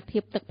ស្ថានភា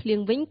ពទឹកភ្លៀង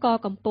វិញក៏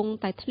កំពុង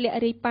តែធ្លាក់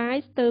រាយប៉ាយ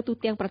ស្ទើរទូ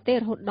ទាំងប្រទេស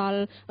រហូតដល់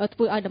ធ្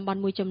វើឲ្យតំបន់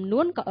មួយចំ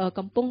នួនក៏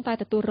កំពុងតែ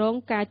ទទួលរង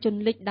ការជន់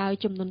លិចដោយ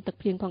ចំនួនទឹក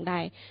ភ្លៀងផង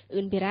ដែរ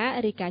អឿនបេរ៉ា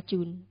រាយការណ៍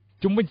ជូន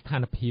ជំវិញស្ថា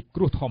នភាព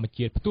គ្រោះធម្ម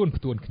ជាតិផ្ទួន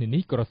គ្នា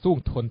នេះក្រសួង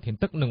ធនធាន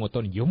ទឹកនិងអូ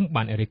តូនិយម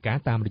បានរាយការ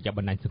ណ៍តាមរយៈប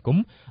ណ្ដាញសង្គម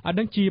ឲ្យ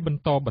ដឹងជាប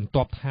ន្តបន្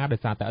ទាប់ថាដោ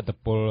យសារតែឥទ្ធិ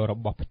ពលរ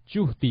បស់ព្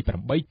យុះទី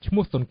8ឈ្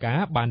មោះសុនកា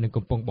បាននឹង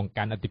កំពុងបង្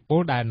កើនឥទ្ធិពល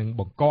ដែលនឹង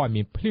បង្កឲ្យ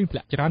មានភ្លៀងធ្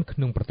លាក់ច្រើនក្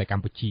នុងប្រទេសក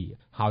ម្ពុជា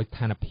ហើយស្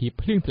ថានភាព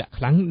ភ្លៀងធ្លាក់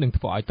ខ្លាំងនឹង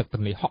ធ្វើឲ្យទឹកទ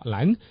ន្លេហក់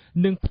ឡើង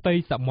និងផ្ទៃ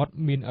សមុទ្រ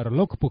មានរ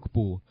លកខ្ពស់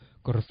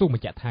ក្រសួងប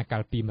ញ្ជាក់ថាកា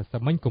លពីម្សិ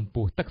លមិញកម្ព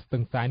ស់ទឹកស្ទឹ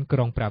ងសែនក្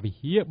រុងព្រះវិ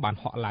ហារបាន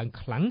ហក់ឡើង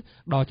ខ្លាំង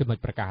ដល់ចំណុច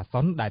ប្រកាសអាស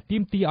ន្នដែលទា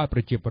មទារឲ្យប្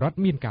រជាពលរដ្ឋ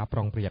មានការប្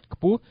រុងប្រយ័ត្នខ្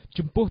ពស់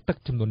ចំពោះទឹក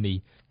ចំនួននេះ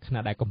ខ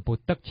ណៈដែលកម្ពស់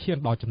ទឹកឈាន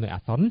ដល់ចំណុចអា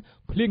សន្ន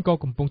ភ្លៀងក៏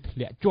កំពុងធ្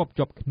លាក់ជា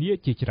ប់គ្នា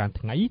ជាច្រើន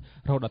ថ្ងៃ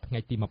រហូតដល់ថ្ងៃ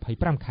ទី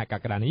25ខែក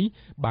ក្កដានេះ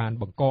បាន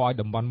បង្កឲ្យ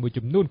តំបន់មួយ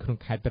ចំនួនក្នុង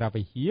ខេត្តព្រះ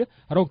វិហារ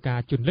រងការ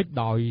ជន់លិច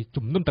ដោយ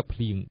ជំនន់ទឹក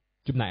ភ្លៀង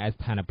ចំណែកឯ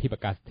ស្ថានភាព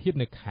អាកាសធាតុ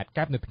នៅខេត្ត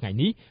កែបនៅថ្ងៃ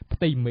នេះផ្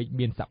ទៃមេឃ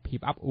មានសភាព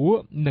អាប់អួរ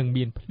និង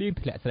មានភ្លៀង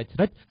ធ្លាក់ស្រេច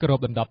គ្រប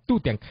ដណ្ដប់ទូ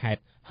ទាំងខេត្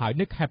តហើយ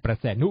នៅខេត្តព្រះ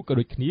សីហនុក៏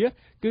ដូចគ្នា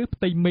គឺផ្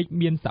ទៃមេឃ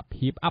មានស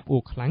ភាពអាប់អួ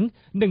រខ្លាំង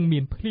និងមា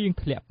នភ្លៀង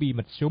ធ្លាក់ពី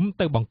មធ្យម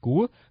ទៅបង្គួ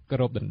រគ្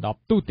របដណ្ដប់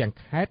ទូទាំង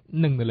ខេត្ត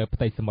និងនៅលើផ្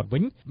ទៃសមុទ្រវិ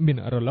ញមាន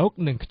រលក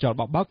និងខ្យល់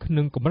បក់បោកក្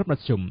នុងកម្រិតម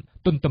ធ្យម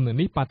ទន្ទឹមនឹង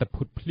នេះបាតុ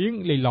ភូតភ្លៀង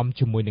លាយឡំ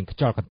ជាមួយនឹងខ្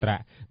យល់កន្ត្រា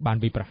ក់បាន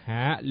វាយប្រហា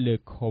រលើ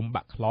ឃុំ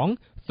បាក់ខ្លង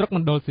ស្រុកម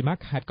ណ្ឌលសីមា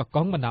ខេត្តកោះ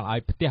កុងបណ្ដាលឲ្យ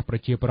ផ្ទះប្រ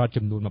ជាពលរដ្ឋ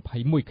ចំនួន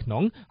21ខ្ន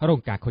ងរង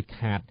ការខូច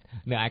ខាត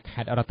នៅឯ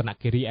ខេត្តរតន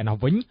គិរីឯណោះ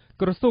វិញ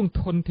ក្រសួង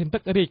ធនធានទឹ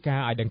ករាយការ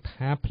ណ៍ឲ្យដឹង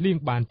ថាភ្លៀង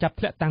បានចាប់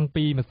ធ្លាក់តាំង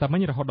ពីម្សិលមិ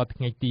ញរហូតដល់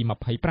ថ្ងៃទី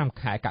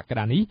25ខែកក្ក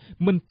ដានេះ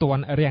មិនទា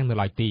ន់រាំងនៅ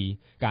ឡើយទេ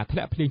ការធ្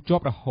លាក់ភ្លៀងជា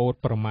ប់រហូត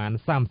ប្រមាណ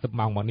30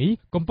ម៉ោងមកនេះ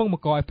កំពុងប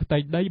ង្កឲ្យផ្ទៃ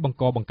ដីបង្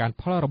កើន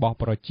ផលរបស់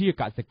ប្រជា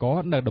កសិករ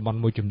នៅតំបន់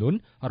មួយចំនួន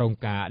រង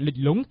ការលិច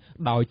លង់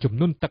ដោយចំ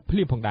នួនទឹកភ្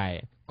លៀងផងដែរ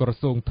ក្រ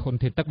សួងធន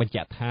ធានទឹកបញ្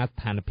ជាក់ថាស្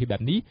ថានភាពបែ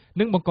បនេះ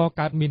នឹងបង្ក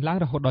កើតមានឡើង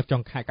រហូតដល់ចុ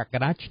ងខែកក្ក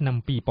ដាឆ្នាំ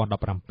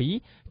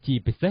2017ជា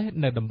ពិសេស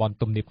នៅតំបន់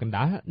ទំនាបកណ្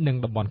ដាលនិង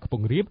តំបន់ខ្ព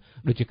ង់រាប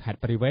ដូចជាខេត្ត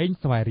ព្រៃវែង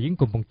ស្វាយរៀង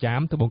កំពង់ចា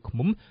មត្បូងឃ្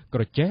មុំក្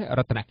រចេះរ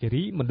តនគិ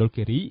រីមណ្ឌល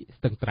គិរី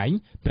ស្ទឹងត្រែង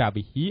ព្រះ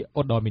វិហារ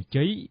ឧត្តរមាន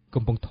ជ័យ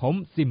កំពង់ធំ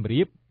សៀម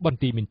រាបបន្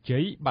ទាយមានជ័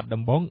យបាត់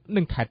ដំបង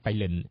និងខេត្តបៃ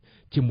លិន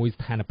ជាមួយ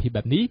ស្ថានភាព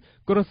បែបនេះ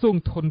ក្រសួង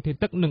ធនធាន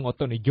ទឹកនិងអូ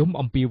តូនិយម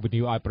អំពាវ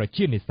នាវឲ្យប្រ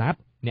ជានេសាទ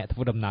អ្នកធ្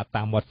វើដំណើរ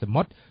តាមមាត់ស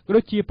មុទ្រក៏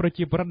ដូចជាប្រ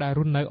ជាពលរដ្ឋដែល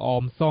រស់នៅអ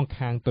មសង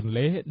ខាងទន្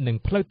លេនិង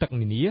ផ្លូវទឹក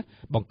នានា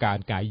បង្កើន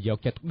ការយក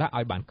ចិត្តទុកដាក់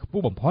ឲ្យបានខ្ព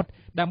ស់បំផុត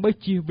ដើម្បី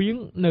ជៀសវាង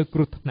នៅគ្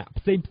រោះថ្នាក់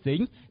ផ្សេង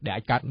ដែល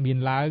អាចកើតមាន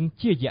ឡើង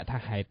ជាយថា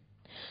ហេតុ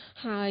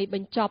ហើយប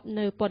ញ្ចប់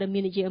នៅព័ត៌មា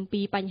ននិយាយអំ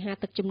ពីបញ្ហា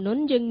ទឹកជំន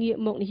ន់យើងងាក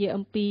មកនិយាយ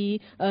អំពី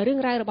រឿង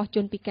រ៉ាវរបស់ជ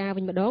នពិការ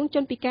វិញម្ដងជ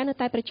នពិការនៅ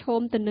តែប្រឈម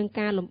ទៅនឹង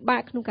ការលំបា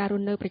កក្នុងការរ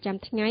ស់នៅប្រចាំ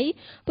ថ្ងៃ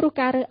ព្រោះ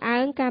ការរើសអើ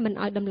ងការមិន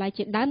ឲ្យតម្លៃ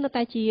ជាដើមនៅ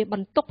តែជាប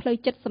ន្ទុកផ្លូវ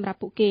ចិត្តសម្រាប់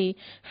ពួកគេ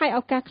ហើយឱ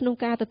កាសក្នុង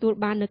ការទទួល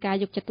បាននូវការ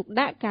យកចិត្តទុក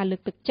ដាក់ការលើ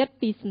កទឹកចិត្ត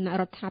ពីសំណាក់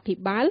រដ្ឋាភិ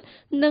បាល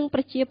និងប្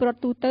រជាពលរដ្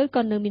ឋទូទៅ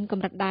ក៏នៅមានក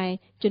ម្រិតដែរ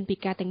ជនពិ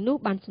ការទាំងនោះ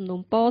បានសំណូ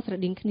មពរស្រ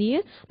ដៀងគ្នា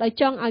ដោយ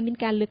ចង់ឲ្យមាន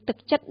ការលើកទឹក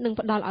ចិត្តនិង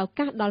ផ្ដល់ឱ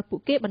កាសដល់ពួក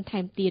គេបន្ថែ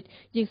មទៀត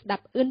យើងស្ដា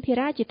ប់អឿនភា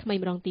រាជាថ្មី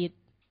ម្ដងទៀត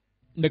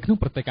នៅក្នុង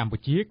ប្រទេសកម្ពុ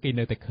ជាគេ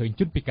នៅតែឃើញ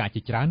ជនពិការ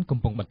ជាច្រើនកំ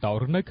ពុងបន្ត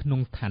រស់នៅក្នុ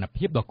ងស្ថាន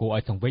ភាពដ៏គួរ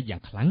ឲ្យសង្វេគយ៉ា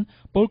ងខ្លាំង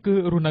ពលគឺ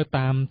រស់នៅ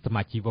តាមស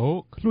មាជីវោ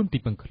ខ្លួនទី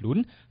ពឹងខ្លួន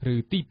ឬ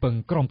ទីពឹង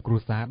ក្រុមគ្រួ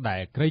សារដែ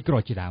លក្រីក្រ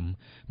ជាដើម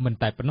មិន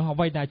តែប៉ុណ្ណោះអ្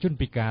វីដែលជន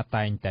ពិការ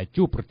តែងតែ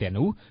ជួបប្រទះ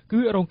នោះគឺ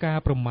រងការ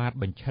ប្រមាថ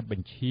បញ្ឆិតប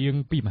ញ្ឈៀង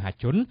ពីមហា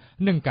ជន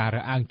និងការ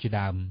រើសអើងជា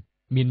ដើម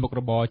មានមុខ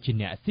របរជា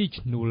អ្នកស៊ី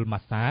ឈ្នួលម៉ា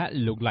សា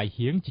លោកឡៃ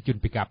ហៀងជាជន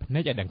ពិការភ្នែ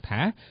កឲ្យដឹង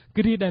ថា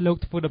គ្រាដែលលោក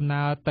ធ្វើដំ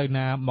ណើរទៅ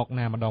ណាមក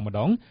ណាម្ដ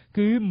ង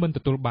គឺមិនទ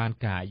ទួលបាន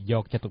ការយ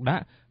កចិត្តទុកដា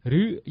ក់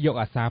ឬយក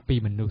អាសារពី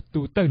មនុស្ស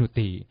ទូទៅនោះ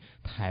ទេ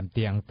ថែម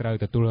ទាំងត្រូវ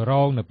ទទួលរ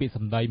ងនៅពាក្យស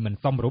ម្ដីមិន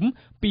សមរម្យ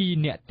ពី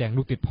អ្នកទាំង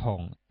នោះទៀតផង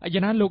យ៉ា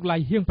ងណាលោកឡៃ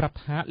ហៀងប្រាប់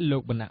ថាលោ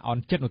កមិនអ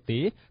ន់ចិត្តនោះទេ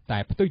តែ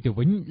ផ្ទុយទៅ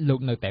វិញលោក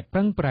នៅតែប្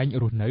រឹងប្រែង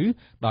រស់នៅ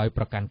ដោយ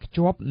ប្រកាន់ខ្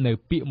ជាប់នៅ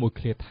ពាក្យមួយ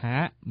ឃ្លាថា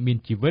មាន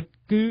ជីវិត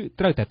គឺ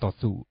ត្រូវតែត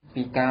ស៊ូ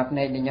ពីការភ្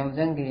នែកនៃខ្ញុំអញ្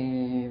ចឹងគេ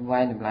វា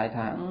យតម្លៃ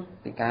ថា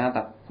ពីការ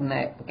តែភ្នែ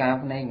ក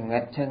ងឹ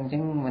តឈឹងអញ្ចឹ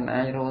ងមិន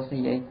អាចរស់ស៊ី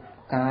អី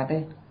កើតទេ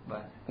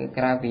គឺ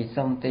ក្រៅពី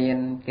សុំទាន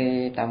គេ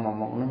តាម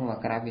មុខហ្នឹងបើ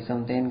ក្រៅពីសុំ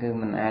ទានគឺ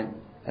មិនអាច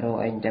រក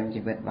អីចិញ្ចឹម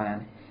ជីវិតបាន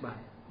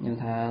ខ្ញុំ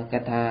ថាគា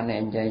ត់ថាអ្នក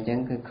និយាយអញ្ចឹង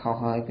គឺខុស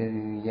ហើយគឺ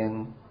យើង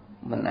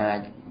មិនអាច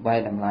វាយ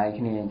តម្លៃ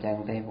គ្នាអញ្ចឹង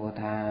ទេព្រោះ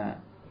ថា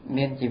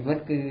មានជីវិត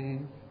គឺ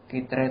គេ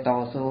ត្រូវត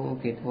ស៊ូ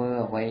គេធ្វើ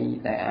អ្វី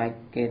ដែលអាច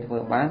គេធ្វើ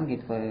បានគេ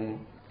ធ្វើ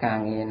ការ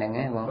ងារហ្នឹង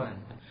ឯងបង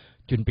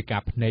ជនពិកា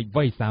រភ្នែក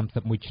វ័យ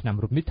31ឆ្នាំ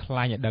រូបនេះថ្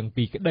លែងឲ្យដឹង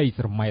ពីក្តី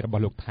ស្រមៃរប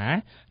ស់លោកថា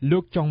លោ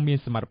កចង់មាន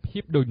សមត្ថភា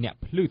ពដូចអ្នក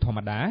ភ្លឺធម្ម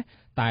តា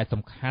តែ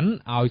សំខាន់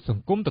ឲ្យស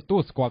ង្គមទទួ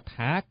លស្គាល់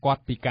ថាគា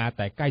ត់ពិការ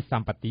តែកាយស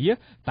ម្បទា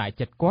តែ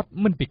ចិត្តគាត់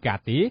មិនពិការ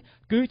ទេ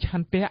គឺឆ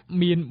ន្ទៈ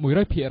មាន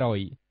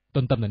 100% ទ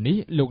ន្ទឹមនឹងនេះ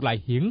លោកឡៃ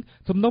ហៀង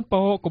សំណូមព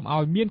រកុំឲ្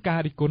យមានការ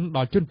រិះគន់ដ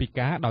ល់ជនពិ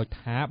ការដោយ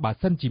ថាបើ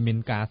សិនជាមាន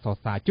ការសរ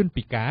សើរជន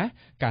ពិការ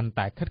កាន់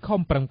តែខិតខំ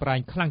ប្រឹងប្រែង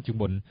ខ្លាំងជាង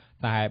មុន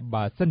តែ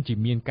បើសិនជា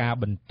មានការ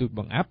បន្ទូចប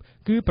ង្អាប់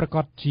គឺប្រ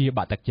កាសជា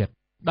បាក់ទឹកចិត្ត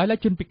ដោយឡែក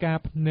ជនពិការ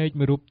ភ្នែក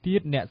មួយរូបទៀ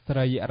តអ្នកស្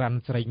រីរ៉ាន់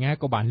ស្រីងា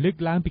ក៏បានលើក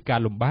ឡើងពីការ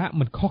លំបាក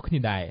មិនខុសគ្នា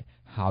ដែរ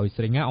ហើយ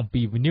ស្រីងាអំ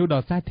ពីវិនិយោគដ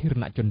ល់សាធារ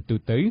ណជនទូ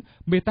ទៅ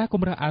មេត្តាគ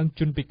ម្រើសអើង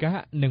ជនពិការ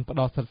និងផ្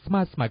ដល់សិទ្ធិស្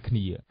មើគ្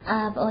នា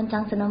បងអូនច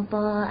ង់សំណូមព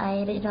រឲ្យ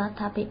រាជរដ្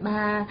ឋាភិ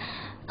បាល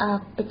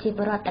ប្រជាព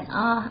លរដ្ឋទាំងអ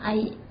ស់ឲ្យ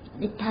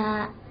ដូចថា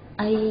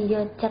ឲ្យយ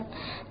កចិត្ត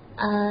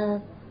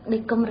ដូ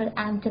ចគម្រើស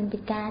អើងជនពិ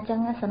ការអញ្ចឹង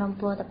សំណូម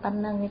ពរតែប៉ុ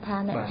ណ្្នឹងវាថា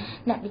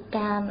អ្នកពិ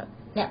ការ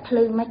អ្នកភ្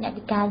លឺមិនអ្នក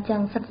ពិការអញ្ចឹ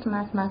ងសិទ្ធិស្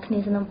មើគ្នា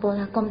សំណូមពរ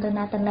ថាគុំទៅ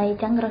ណាទៅណីអ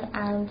ញ្ចឹងរើស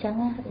អើងអញ្ចឹង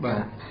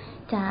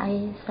ចាឲ្យ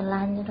ស្រ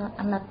ឡាញ់រត់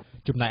អាណិត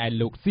ចំណែកឯ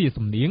លោកសៀ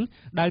សំនៀង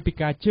ដែលពិ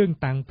ការជើង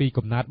តាំងពី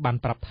កំណើតបាន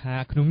ប្រាប់ថា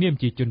ក្នុងនាម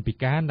ជាជនពិ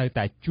ការនៅ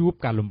តែជួប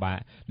ការលំបា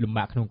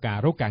កក្នុងការ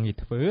រកការងារ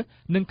ធ្វើ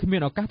និងគ្មាន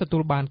ឱកាសទទួ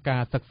លបានកា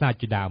រសិក្សា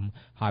ជាដើម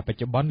ហើយបច្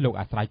ចុប្បន្នលោក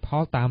អាស្រ័យផ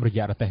លតាមរ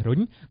យៈរទេះរុញ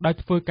ដោយ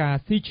ធ្វើការ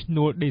ស៊ីឈ្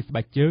នួលដេកស្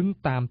បែកជើង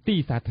តាមទី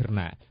សាធារ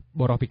ណៈ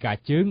បុរសពិការ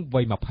ជើង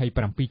វ័យ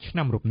27ឆ្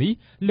នាំរូបនេះ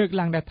លើក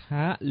ឡើងដែរ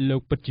ថាលោ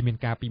កពិតជាមាន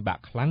ការពិបាក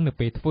ខ្លាំងនៅ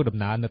ពេលធ្វើដំ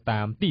ណើរនៅ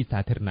តាមទីសា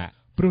ធារណៈ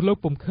ព្រោះលោក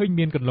ពុំឃើញ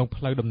មានកន្លង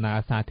ផ្លូវដំណើរ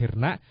សាធារ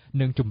ណៈ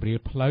និងជម្រាល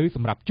ផ្លូវស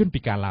ម្រាប់ជន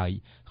ពិការឡើយ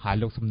ហើយ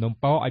លោកសំណូម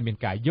ពរឲ្យមាន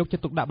ការយកចិ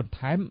ត្តទុកដាក់បន្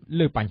ថែម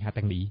លើបញ្ហា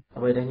ទាំងនេះ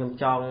អ្វីដែលខ្ញុំ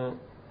ចង់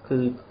គឺ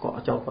គា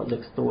ត់ចង់គាត់លើ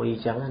កស្ទួយអ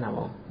ញ្ចឹងណាប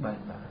ងបាទ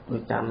ដូ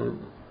ចគា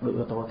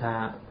ត់ថា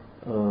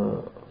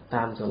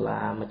តាមសាលា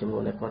មួយចំនួ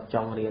នដែលគាត់ច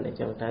ង់រៀនអញ្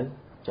ចឹងទៅ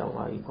ចង់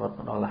ឲ្យគាត់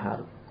ផ្ដល់អាហា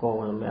រូបករ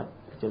ណ៍សម្រាប់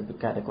ជនពិ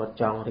ការដែលគាត់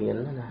ចង់រៀន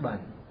ណាបាទ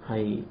ហើ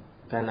យ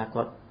កាលណា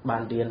គាត់បា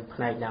នរៀនផ្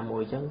នែកណាមួ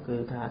យអញ្ចឹងគឺ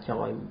ថាច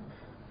ង់ឲ្យ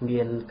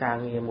មានការ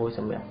ងារមួយស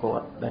ម្រាប់គា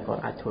ត់ដែលគា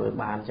ត់អាចធ្វើ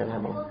បានអញ្ចឹងណា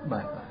បង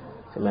បាទ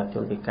សម្រាប់ជ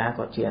នពិការ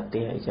គាត់ជាអា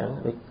ទិអីចឹង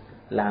ដូច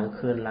ឡើង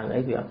ខឿនឡើង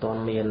អីវាអត់ទាន់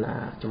មាន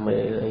ជំ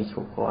រឿអីឈ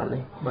ប់គាត់ទេ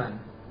បាទ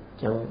អ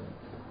ញ្ចឹង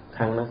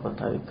ខាងនោះគាត់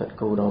ត្រូវគិត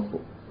គូរដល់ពួ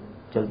ក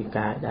ជនពិ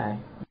ការដែរ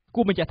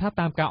គួរបញ្ជាក់ថា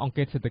តាមការអង្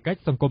កេតសេដ្ឋកិច្ច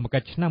សង្គមគិ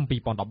ច្ចឆ្នាំ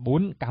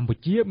2014កម្ពុ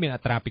ជាមានអ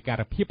ត្រាពិកា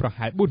រភាពប្រ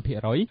ហែល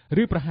 4%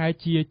 ឬប្រហែល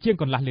ជាង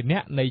កន្លះលាននា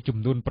ក់នៃចំ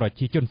នួនប្រ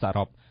ជាជនស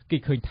រុបគេ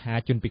ឃើញថា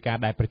ជនពិការ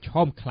ដែលប្រឈ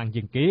មខ្លាំង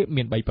ជាងគេ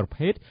មាន3ប្រ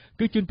ភេទ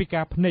គឺជនពិ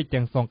ការភ្នែក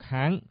ទាំងសង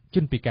ខាងជ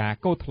នពិការ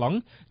កោថ្លង់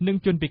និង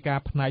ជនពិការ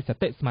ផ្នែកស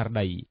តិស្មារ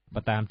តី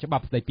បើតាមច្បា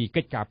ប់ស្តីពី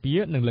កិច្ចការពារ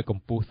និងលើកក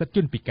ម្ពស់សិទ្ធិជ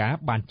នពិការ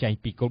បានចែង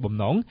ពីគោលបំ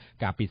ណង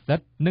ការពារសិទ្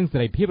ធិនិងសេ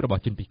រីភាពរប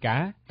ស់ជនពិកា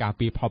រការ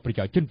ពារផលប្រ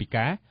យោជន៍ជនពិ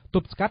ការទ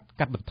ប់ស្កាត់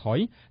កាត់បន្ថយ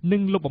និ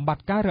ងលុបបំបា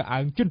ត់ការរើសអើ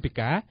ងជនពិ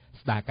ការ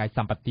ស្ដារកាយស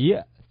ម្បទា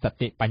ស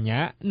តិបញ្ញា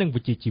និង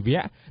វិជ្ជាជីវៈ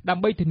ដើ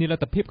ម្បីធានាល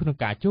ទ្ធភាពក្នុង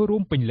ការចូលរួ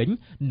មពេញលេញ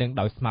និង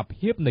ដោយស្មារ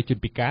តីនៃជន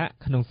ពិការ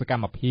ក្នុងសក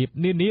ម្មភាព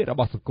នានារ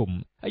បស់សង្គម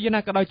យ៉ាង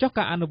ណាក៏ដោយចុះ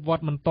ការអនុវត្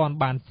តមិនទាន់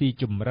បានស៊ី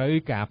ជម្រៅ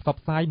ការផ្សព្វ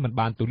ផ្សាយមិន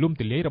បានទូលំ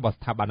ទូលាយរបស់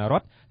ស្ថាប័នរ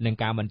ដ្ឋនិង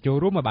ការមិនចូល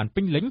រួមឲ្យបាន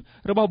ពេញលេញ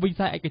របស់វិ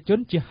ស័យឯកជន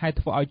ជាហេតុ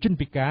ធ្វើឲ្យជន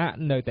ពិការ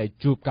នៅតែ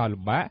ជួបការ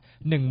លំបាក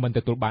និងមិនទ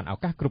ទួលបានឱ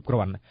កាសគ្រប់គ្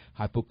រាន់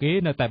ហើយពួកគេ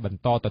នៅតែបន្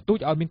តទទូច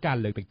ឲ្យមានការ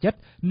លើកទឹកចិត្ត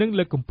និង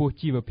លើកកម្ពស់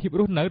ជីវភាព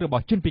រស់នៅរប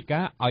ស់ជនពិកា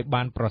រឲ្យ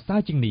បានប្រសើរ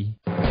ជាងនេះ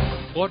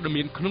ព័ត៌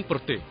មានក្នុងប្រ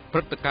ទេសព្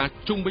រឹត្តិការណ៍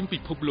ជុំវិញពិ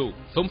ភពលោក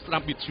សូមស្ដា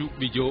ប់វិទ្យុ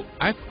VAYO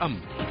FM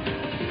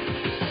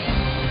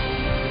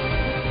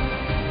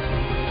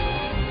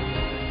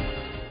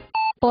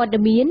ព័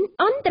ត៌មាន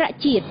អន្តរ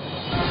ជាតិ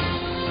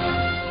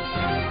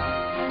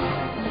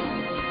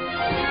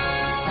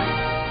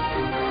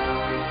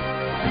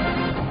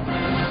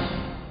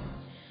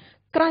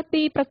ក្រ ក្រោយ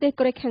ពីប្រទេស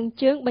កូរ៉េខាង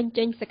ជើងបញ្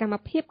ចេញសកម្ម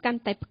ភាពកាន់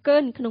តែផ្កើ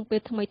នក្នុងពេ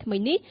លថ្មី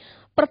ៗនេះ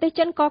ប្រទេស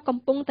ចិនក៏កំ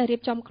ពុងតែរៀ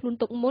បចំខ្លួន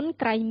ទុកមុន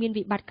ក្រែងមាន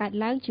វិបត្តិកើត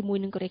ឡើងជាមួយ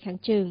នឹងកូរ៉េខាង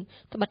ជើង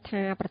ត្បិត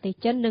ថាប្រទេស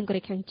ចិននិងកូ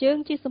រ៉េខាងជើង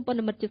ជាសម្ព័ន្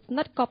ធមិត្តជិតស្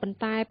និទ្ធក៏ប៉ុន្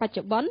តែបច្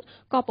ចុប្បន្ន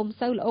ក៏ពុំ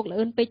សូវល្អកល្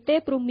អឿនពេកទេ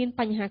ព្រោះមាន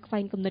បញ្ហាខ្វែ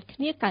ងគំនិតគ្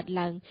នាកើត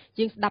ឡើង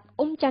យើងស្ដាប់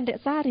ច័ន្ទរ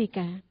ក្សារាយ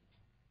ការណ៍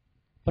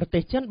ប្រទេ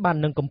សចិនបាន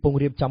នឹងកំពុង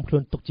រៀបចំខ្លួ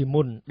នទុកជា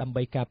មុនដើម្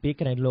បីការពារ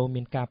ក្រែងលោ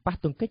មានការប៉ះ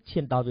ទង្គិចឈា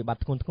នដល់វិបត្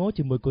តិធ្ងន់ធ្ងរ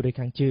ជាមួយកូរ៉េ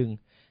ខាងជើង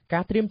កា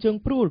រត្រៀមជើង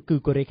ព្រួលគឺ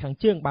កូរ៉េខាង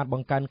ជើងបានប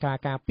ង្កើនការ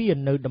ការពារ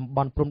នៅតំប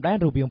ន់ព្រំដែន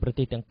រវាងប្រ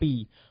ទេសទាំងពីរ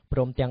ព្រ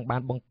មទាំងបា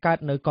នបង្កើត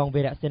នៅកងវ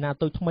រៈសេនា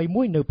តូចថ្មី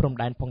មួយនៅព្រំ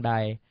ដែនផងដែ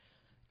រ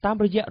តាម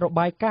រយៈរ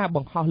បាយការណ៍ប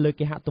ង្ហោះលើ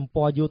គេហទំ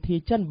ព័រយោធា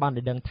ចិនបាន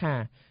ដឹងថា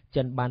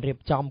ចិនបានរៀប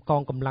ចំក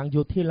ងកម្លាំង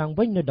យោធាឡើង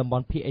វិញនៅតំប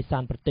ន់ភាគឦសា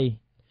នប្រទេ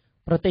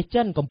ស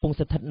ចិនកំពុង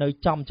ស្ថិតនៅ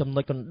ចំចំ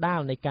ណុចកណ្ដាល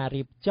នៃការ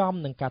រៀបចំ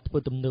និងការធ្វើ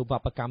ទំនើបវ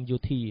ប្បកម្មយោ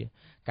ធា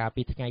កាល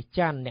ពីថ្ងៃ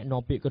ច័ន្ទអ្នក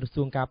នាំពាក្យក្រ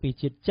សួងការពារ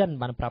ជាតិចិន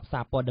បានប្រាប់សា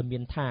រព័ត៌មា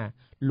នថា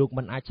លោក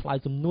មិនអាចឆ្លើយ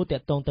សំណួរទា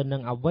ក់ទងទៅនឹ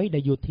ងអ្វីដែ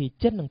លយោធា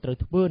ចិននឹងត្រូវ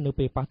ធ្វើនៅ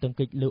ពេលប៉ះទង្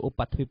គិចលើឧ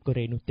បទ្វីបកូ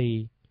រ៉េនោះទេ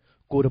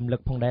គួររំលឹក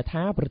ផងដែរ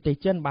ថាប្រទេស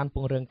ចិនបានព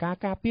ង្រឹងការ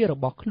ការពាររ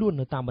បស់ខ្លួន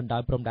នៅតាមបណ្ដោ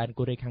យព្រំដែន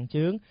កូរ៉េខាង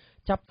ជើង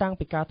ចាប់តាំង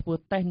ពីការធ្វើ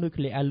តេស្តនុយ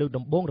ក្លេអ៊ែរលើក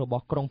ដំបូងរប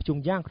ស់ក្រុងព្យុង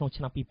យ៉ាងក្នុង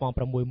ឆ្នាំ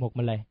2006មក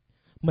ម្ល៉េះ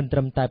មិនត្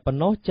រឹមតែប៉ុណ្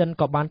ណោះចិន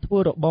ក៏បានធ្វើ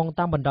របង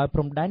តាមបណ្ដោយព្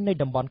រំដែននៃ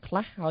តំបន់ខ្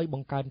លះហើយប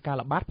ង្កើនការ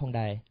ល្បាតផង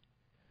ដែរ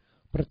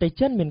ប្រទេស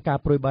ចិនមានការ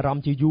ព្រួយបារម្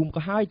ភជាយូរមក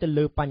ហើយទៅ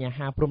លើបញ្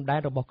ហាព្រំដែន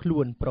របស់ខ្លួ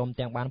នព្រម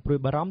ទាំងបានព្រួយ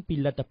បារម្ភពី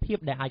លទ្ធភាព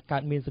ដែលអាចកើ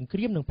តមានសង្គ្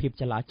រាមនិងភាព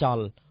ចលាចល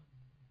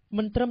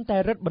មិនត្រឹមតែ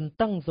រឹតបន្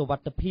តឹងសុវ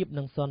ត្ថិភាព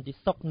និងសន្តិ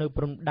សុខនៅ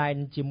ព្រំដែន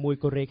ជាមួយ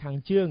កូរ៉េខាង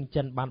ជើង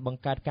ចិនបានប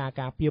ង្កើតការ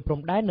ការពារព្រំ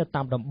ដែននៅ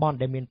តាមតំបន់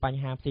ដែលមានប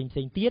ញ្ហាផ្សេងៗ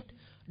ទៀត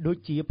ដូច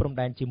ជាព្រំ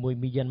ដែនជាមួយ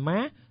មីយ៉ាន់ម៉ា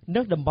និ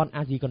ងតំបន់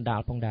អាស៊ីកណ្ដា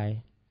លផងដែរ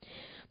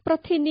ប្រ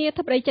ធានា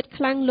ធិបតីចិត្ត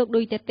ខ្លាំងលោក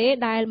ឌុយតេតេ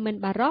ដែលមិន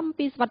បារម្ភ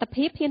ពីសុវត្ថិ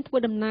ភាពហ៊ានធ្វើ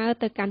ដំណើរ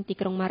ទៅកាន់ទី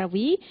ក្រុងម៉ារ៉ា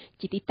វី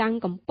ជាទីតាំង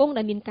កំពុង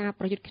ដែលមានការ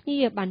ប្រយុទ្ធគ្នា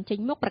បានចេញ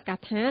មកប្រកាស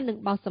ថានឹង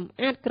បោសសម្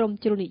អាតក្រុម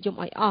ជ្រុលនិយម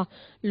ឲ្យអស់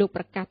លោក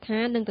ប្រកាសថា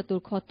នឹងទទួល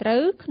ខុសត្រូ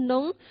វក្នុ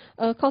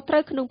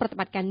ងប្រតិ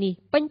បត្តិការនេះ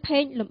ពេញភេ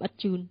ងលំអិត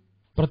ជូន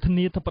ប្រធា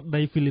នាធិប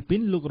តីហ្វីលីពី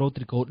នលោករ៉ូ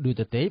ទ្រីហ្គោឌូ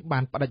តេតេបា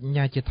នបដិញ្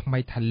ញាជាថ្មី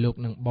ថាលោក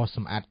នឹងបោសស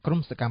ម្អាតក្រុម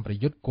សកម្មប្រ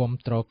យុទ្ធគាំ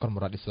ទ្រក្រុម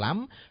រដ្ឋឥស្លាម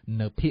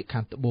នៅភាគខា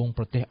ងត្បូង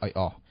ប្រទេសឲ្យ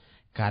អស់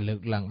ការលើក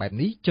ឡើងបែប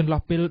នេះចន្លោះ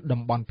ពេល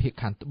តំបន់ភាគ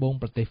ខាងត្បូង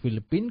ប្រទេសហ្វី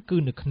លីពីនគឺ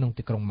នៅក្នុង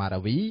ទីក្រុងម៉ា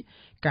រ៉ាវី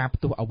ការផ្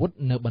ទុះអាវុធ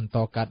នៅបន្ត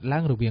កើតឡើ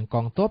ងរវាងក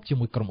ងទ័ពជា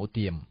មួយក្រុមអូ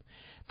ទៀម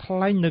ថ្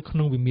លែងនៅក្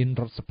នុងវិមាន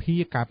រដ្ឋសភា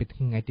កាលពី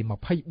ថ្ងៃទី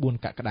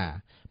24កក្កដា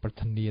ប្រ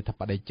ធានាធិប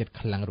តីចិត្ត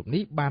ខ្លាំងរូប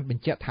នេះបានប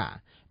ញ្ជាក់ថា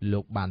លោ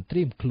កបានត្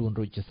រៀមខ្លួន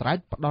រួចជាស្រេច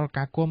ផ្ដល់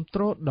ការគាំទ្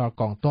រដល់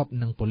កងទ័ព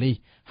និងប៉ូលីស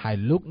ហើយ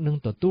លោកនឹង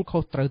ទទួលខុ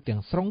សត្រូវទាំ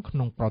ងស្រុងក្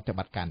នុងប្រតិប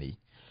ត្តិការនេះ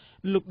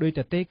លោកដូច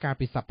តែកាល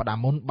ពីសប្តា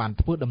ហ៍មុនបាន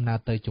ធ្វើដំណើរ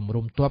ទៅជំ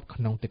រុំទ័ព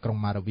ក្នុងទីក្រុង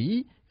ម៉ារ៉ាវី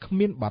គ្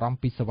មានបារម្ភ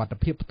ពីសុវត្ថិ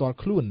ភាពផ្ទាល់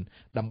ខ្លួន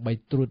ដើម្បី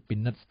ត្រួតពិ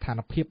និត្យស្ថាន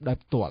ភាពដោយ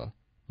ផ្ទាល់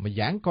ម្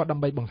យ៉ាងក៏ដើ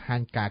ម្បីបង្ហា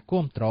ញការ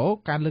គាំទ្រ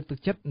ការលើកទឹក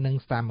ចិត្តនិង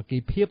សាមគ្គី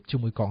ភាពជា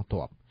មួយកង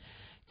ទ័ព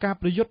ការ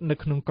ប្រយុទ្ធនៅ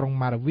ក្នុងក្រុង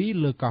ម៉ារ៉ាវី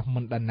លើកោះ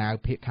មិនដាណាវ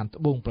ភាគខាង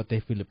ត្បូងប្រទេស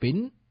ហ្វីលីពីន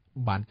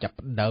បានចាប់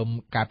ផ្ដើម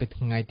កាលពី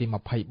ថ្ងៃទី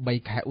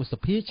23ខែឧស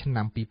ភាឆ្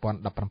នាំ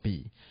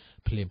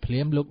2017ភ្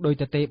លាមលោកដូ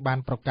ចតែបាន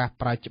ប្រកាស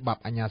ប្រើច្បា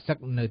ប់អាញាសិក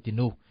នៅទី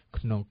នោះ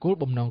ក្នុងគោល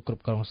បំណងគ្រ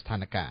ប់គ្រងស្ថា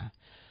នភាព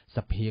ស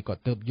ភាក៏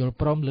ទើបយល់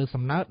ព្រមលើ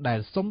សំណើដែល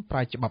សុំប្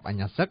រើច្បាប់អា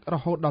ញាសិករ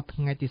ហូតដល់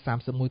ថ្ងៃទី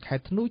31ខែ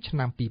ធ្នូឆ្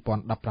នាំ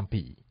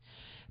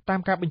2017តាម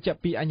ការបញ្ជាក់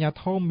ពីអាជ្ញា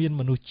ធរមាន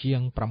មនុស្សជាង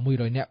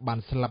600នាក់បាន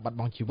ស្លាប់បាត់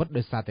បង់ជីវិត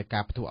ដោយសារតែកា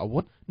រផ្ទុះអាវុ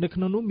ធនៅក្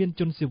នុងនោះមាន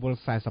ជនស៊ីវិល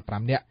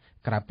45នាក់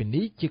ក្រៅពី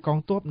នេះជាកង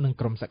ទ័ពនិង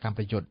ក្រុមសកម្ម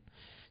ប្រយុទ្ធ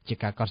ជា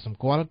ការកត់សម្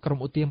គាល់ក្រុម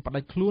ឧទាមផ្ដា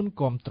ច់ខ្លួន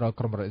គាំទ្រ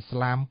ក្រុមរដ្ឋឥស្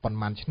លាមប៉ុន្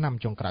មានឆ្នាំ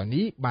ចុងក្រោយ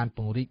នេះបានព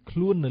ង្រីកខ្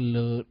លួននៅ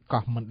លើ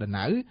កោះមិនដា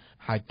ណាវ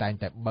ហើយតែង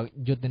តែបើក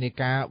យុទ្ធនា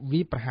ការវា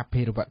យប្រហារ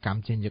ភេរវកម្ម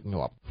ជាញឹក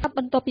ញាប់ប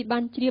ន្ទាប់ពីបា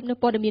នជ្រាបនៅ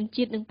ព័ត៌មាន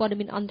ជាតិនិងព័ត៌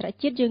មានអន្តរ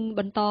ជាតិយើង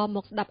បន្តម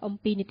កស្ដាប់អំ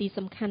ពីនីតិ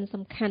សំខា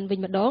ន់វិញ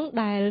ម្ដង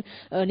ដែល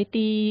នី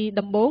តិ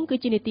ដំបូងគឺ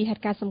ជានីតិហេ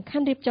តុការណ៍សំខា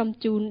ន់រៀបចំ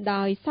ជូន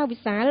ដោយសាវវិ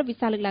សាល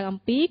លើកឡើងអំ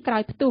ពីក្រោ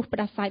យផ្ទុះផ្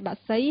ដាសាយបា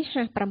ក់សី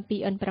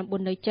H7N9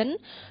 នៅចិន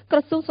ក្រ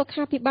សួងសុ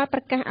ខាភិបាលប្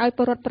រកាសឲ្យព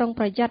លរដ្ឋប្រុង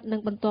ប្រយ័ត្ននិ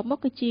ងបន្ទាប់មក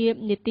គឺជា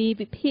នីតិ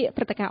វិភាគ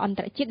ព្រឹត្តិការណ៍អន្ត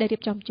រជាតិដែលរៀ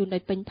បចំជូនដោ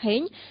យពេញភេង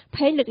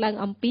លើកឡើង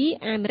អំពី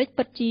អាមេរិក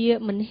ពិតជា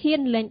មិនហ៊ា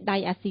នលែងដៃ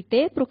អាស៊ី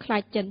ទេព្រោះខ្លា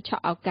ចចិនឆ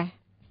ក់ឱកាស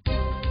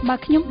បើ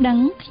ខ្ញុំដឹង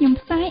ខ្ញុំ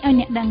ផ្សាយឲ្យ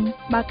អ្នកដឹង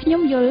បើខ្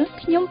ញុំយល់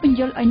ខ្ញុំបញ្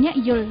យល់ឲ្យអ្នក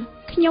យល់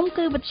ខ្ញុំ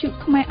គឺវិទ្យុ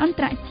ខ្មែរអន្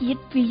តរជាតិ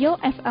VAYO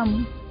FM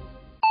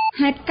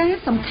ហេតុការ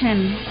ណ៍សំខា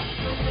ន់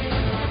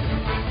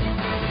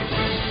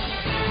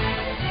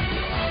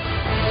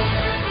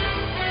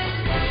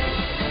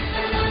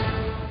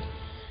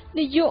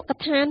នាយក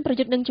ដ្ឋានប្រ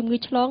យុទ្ធនឹងជំងឺ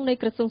ឆ្លងនៃ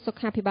ក្រសួងសុ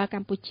ខាភិបាលក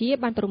ម្ពុជា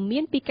បានព្រមា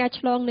នពីការ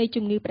ឆ្លងនៃ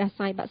ជំងឺផ្ដា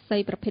សាយបាក់សី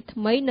ប្រភេទ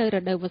ថ្មីនៅរ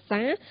ដូវវស្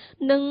សា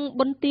និង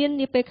បុណ្យទាន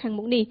នាពេលខាង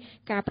មុខនេះ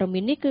ការព្រមា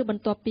ននេះគឺប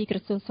ន្ទាប់ពីក្រ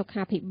សួងសុ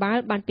ខាភិបាល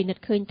បានពិនិត្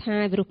យឃើញថា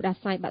វីរុសផ្ដា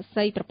សាយបាក់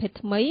សីប្រភេទ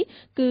ថ្មី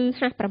គឺ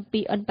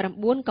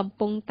H7N9 កំ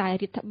ពុងតែ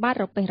រាតត្បាត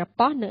រប៉េះរ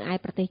ប៉ោះនៅឯ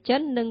ប្រទេសចិ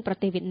ននិងប្រ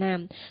ទេសវៀតណាម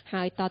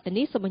ហើយតទៅ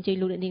នេះសូមអញ្ជើញ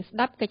លោកអ្នកនាងស្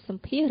ដាប់កិច្ចស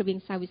ម្ភាសន៍រវាង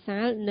សាវិសា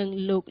លនិង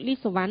លោកលី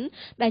សវណ្ណ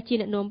ដែលជា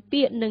អ្នកនាំ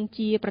ពាក្យនិង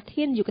ជាប្រ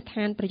ធាននាយកដ្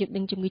ឋានប្រយុទ្ធ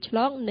នឹងជំងឺឆ្ល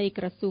ងនៃ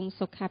ក្រសួង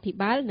សុខាភិ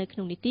បាលនៅក្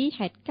នុងនីតិ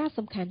ហេតុការណ៍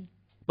សំខាន់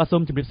បាទសូ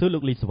មជម្រាបសួរលោ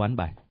កលីសវណ្ណ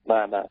បាទ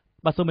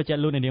បាទសូមបញ្ជាក់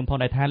លោកអ្នកនាងផង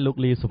ដែរថាលោក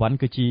លីសវណ្ណ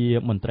គឺជា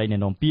មន្ត្រីណែ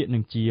នាំពាក្យនិ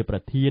ងជាប្រ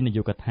ធាននាយ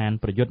កដ្ឋាន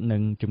ប្រយុទ្ធនឹ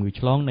ងជំងឺ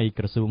ឆ្លងនៃ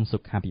ក្រសួងសុ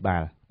ខាភិបា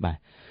ល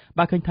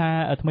បាទឃើញថា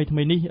ថ្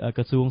មីនេះ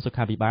ក្រសួងសុ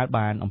ខាភិបាល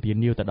បានអំពាវ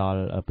នាវទៅដ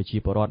ល់ប្រជា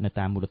ពលរដ្ឋនៅ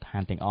តាមមូលដ្ឋា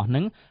នទាំងអស់ហ្នឹ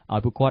ងឲ្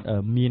យពួកគាត់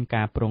មាន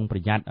ការប្រុងប្រ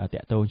យ័ត្នទា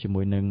ក់ទងជា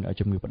មួយនឹង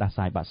ជំងឺផ្ដា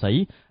សាយបាក់សី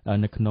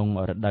នៅក្នុង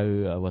រដូវ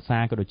វស្សា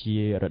ក៏ដូចជា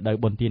រដូវ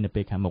បុណ្យទាននៅ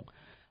ពេលខាងមុខ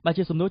បាទ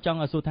ជាសំណួរចង់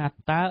សួរថា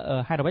តើ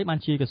ហេតុអ្វីបាន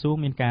ជាក្រសួង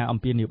មានការអំ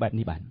ពាវនាវបែប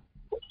នេះបាទ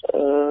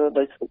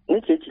ដោយ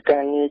នេះជាកា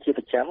រងារជា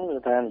ប្រចាំគឺ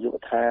ថានាយក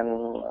ដ្ឋាន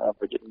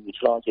ប្រយុទ្ធជំងឺ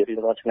ឆ្លងជារៀង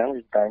រាល់ឆ្នាំ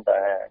គឺតែងតែ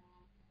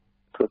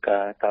ធ្វើកា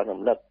រកោត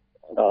រំលឹក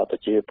ដល់ប្រ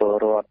ជាពល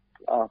រដ្ឋ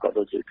ក៏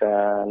ដូចជាកា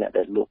រអ្នក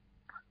ដែលលក់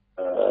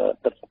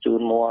ទឹកជូ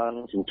នមន់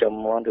ចិញ្ចឹម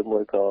មន់ឬមួ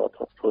យក៏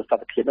ធ្វើសក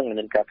ម្មភាពហ្នឹង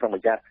មានការប្រុងប្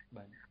រយ័ត្ន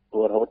ព្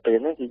រោះរហូតពេល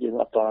នេះគឺយើង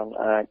អត់ទាន់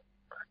អាច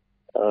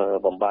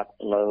បំបត្តិ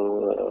នៅ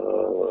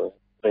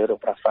ពេលរោគ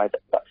ផ្ដាសាយទឹ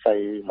កបាក់សី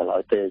មកឡើ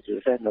យទេជា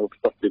ពិសេសនៅ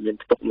ផ្ទុកវាមាន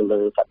ផ្ទុកនៅ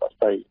លើទឹកបាក់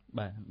សី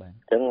បាទអ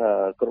ញ្ចឹង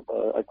គ្រប់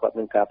ឲ្យគាត់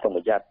មានការប្រុង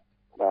ប្រយ័ត្ន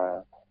បាទ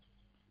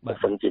បើ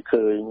សិនជា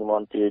ឃើញម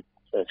ន់ទា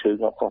ឈឺ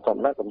ងាប់ខុសធម្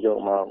មតាកុំយក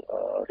មក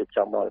រៀប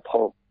ចំបរិ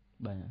ភោគ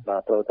បា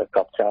ទត្រូវតែក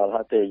ប់ចោល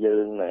ហើយពេលយើ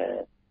ង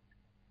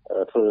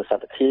ធ្វើស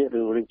ត្វធា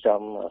ឬរៀប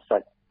ចំសា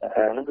ច់អា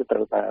ហារហ្នឹងគឺត្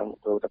រូវតែ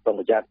ប្រុង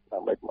ប្រយ័ត្នដើ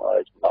ម្បីកុំឲ្យ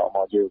ចម្លងម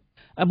កយើង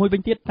មួយវិ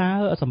ញទៀតតើ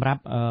សម្រា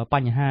ប់ប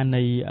ញ្ហា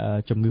នៃ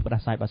ជំងឺផ្ដា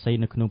សាយបាក់សី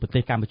នៅក្នុងប្រទេ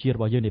សកម្ពុជារ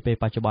បស់យើងនាពេល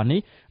បច្ចុប្បន្ននេះ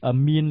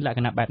មានលក្ខ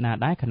ណៈបែបណា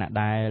ដែរខណៈ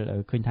ដែល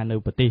ឃើញថានៅ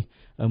ប្រទេស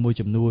មួយ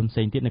ចំនួនផ្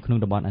សេងទៀតនៅក្នុង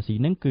តំបន់អាស៊ី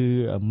ហ្នឹងគឺ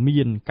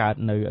មានកើត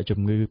នៅជំ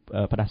ងឺ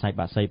ផ្ដាសាយ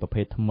បាក់សីប្រ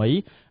ភេទថ្មី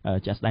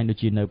ជាក់ស្ដែងដូច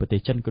ជានៅប្រទេស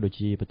ចិនក៏ដូច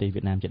ជាប្រទេសវៀ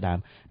តណាមជាដើម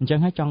អញ្ចឹង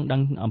ហើយចង់ដឹ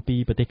ងអំពី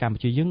ប្រទេសកម្ពុ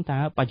ជាយើងតើ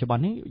បច្ចុប្បន្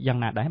ននេះយ៉ាង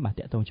ណាដែរបាទ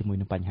តាក់ទងជាមួយ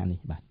នឹងបញ្ហានេះ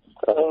បាទ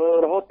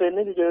រហូតពេល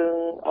នេះយើង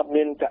អត់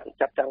មាន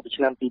ចាប់តាំងពី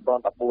ឆ្នាំ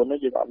2014នេះ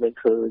យើងអត់មាន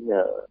ឃើញ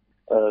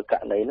ក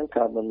រណីហ្នឹង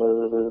កើតនៅ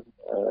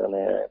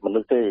មនុ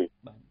ស្សទេ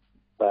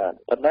បាទ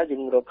ប៉ុន្តែយើ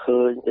ងរក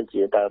ឃើញទៅ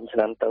ជាដើមឆ្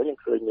នាំទៅយើង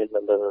ឃើញមាន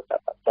នៅលើស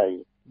ត្វបាក់សី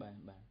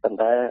ប៉ុន្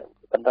តែ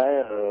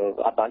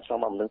អត់បានឆ្លង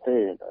មកមនុស្សទេ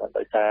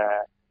ដោយសារ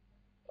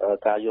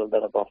ការយល់ដឹ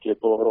ងរបស់ប្រជា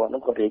ពលរដ្ឋហ្នឹ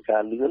ងក៏រាយកា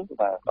រណ៍លឿន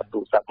បាទក៏ទូ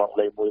រស័ព្ទមក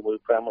លេខ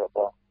115រប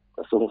ស់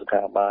ក្រសួងសុខា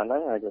ភិបាលហ្នឹ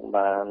ងហើយយើង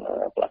បាន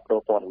ផ្លាស់ប្ដូ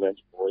រព័ត៌មាន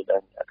ជាមួយនឹ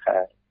ងខា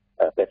ង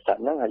ពេទ្យសត្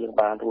វហ្នឹងហើយយើង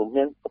បានរួមគ្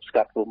នាទប់ស្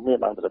កាត់រួមគ្នា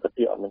បានប្រតិបត្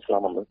តិអត់មានឆ្លង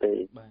មកមនុស្សទេ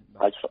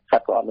ហើយស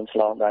ត្វក៏អត់មានឆ្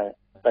លងដែរ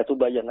តែទោះ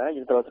បីយ៉ាងណា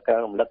យើងត្រូវតែការ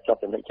រំលឹកជាប់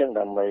ចំណុចចឹង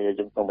ដើម្បី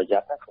យើងต้องប្រយ័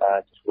ត្នណាខ្លាច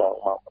ឆ្លង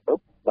មកមនុស្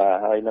សបាទ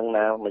ហើយនឹង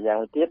ណាម្យ៉ាង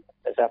ទៀត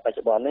ដោយសារបច្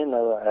ចុប្បន្ននេះ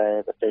នៅ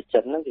ប្រទេសចិ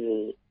នហ្នឹងគឺ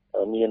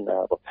មាន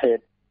ប្រភេទ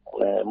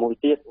មួយ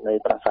ទៀតនៃ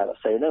ប្រាសាទអ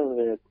សេហ្នឹង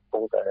វាកំពុ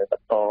ងតែប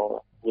ន្ត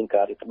មាន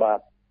ការរីករាលដាល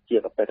ជា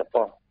ប្រភេទ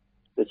ប៉ុស្តិ៍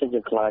ដូច្នេះយើ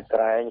ងខ្លាចក្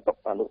រែង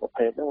អនុប្រ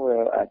ភេទហ្នឹងវា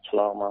អាចឆ្ល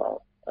ងមក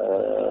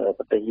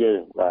ប្រទេសយើ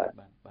ងបាទ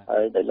ហើ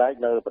យដែលឡែក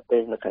នៅប្រទេ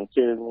សនៅខាង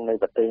ជើងនៃ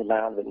ប្រទេស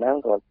ឡាវវៀតណាម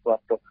ក៏គា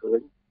ត់រកឃើញ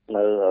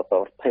នៅប្រ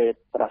ភេទ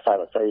ប្រាសាទ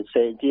អសេផ្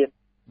សេងទៀត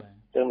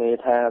ចឹងមាន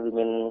ថាវា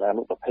មានអ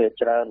នុប្រភេទ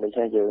ច្រើនដូច្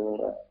នេះយើង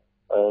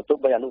ទោះ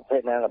បីអនុប្រភេ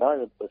ទណាក៏ដោយ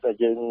បើសិន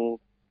យើង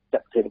ចា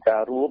ត់ជាកា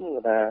ររួម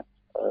គឺថា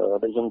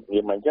ដូចខ្ញុំនិ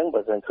យាយមកអញ្ចឹង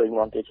បើសិនឃើញម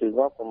ន់ទាឈឺ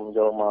ងាប់ខ្ញុំយ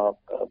កមក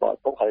បរិ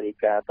ភោគហើយរាយ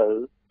ការណ៍ទៅ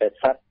ពេទ្យ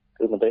សត្វ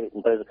គឺមន្ត្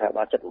រីសុខាភិ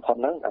បាលចិត្តបំផុត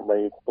ហ្នឹងដើម្បី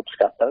ទប់ស្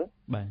កាត់ទៅ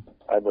បាទ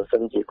ហើយបើសិ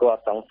នជាគា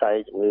ត់សង្ស័យ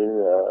ជំងឺ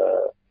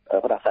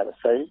ផ្ដាសាយបា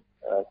ក់សី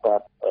គា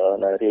ត់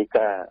នៅរាយ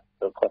ការណ៍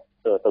ទៅគាត់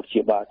ទៅព្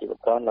យាបាលជាប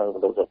ន្តនៅម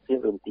ណ្ឌលសុខភាព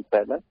ឬមន្ទីរពេ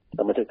ទ្យហ្នឹង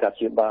ដើម្បីធ្វើការ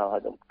ព្យាបាលហើ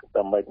យ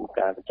ដើម្បី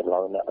ការចម្ល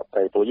ងអ្នកដ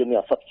ទៃព្រោះយើងមាន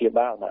អសត់ព្យា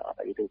បាលណាអត់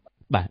អីទេ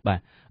បាទ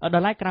ដ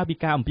ល់ឡែកក្រៅពី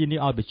ការអំពាវនា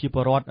វឲ្យប្រជាព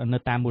លរដ្ឋនៅ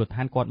តាមមូលដ្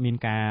ឋានគាត់មាន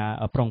ការ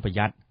ប្រុងប្រ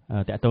យ័ត្ន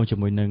តាក់ទងជា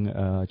មួយនឹង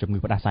ជំងឺ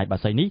ផ្ដាសាយបា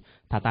ក់សីនេះ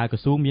ថាតើក្រ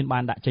សួងមានបា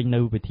នដាក់ចេញនៅ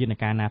វិធាន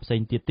ការណាផ្សេ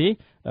ងទៀតទេ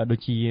ដូច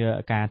ជា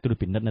ការត្រួត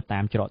ពិនិត្យនៅតា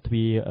មច្រកទ្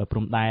វារព្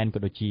រំដែនក៏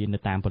ដូចជានៅ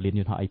តាមពលាន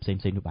យន្តហោះអីផ្សេង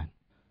នោះ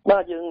បា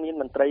ទយើងមាន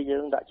មន្ត្រីយើ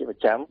ងដាក់ជាប្រ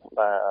ចាំ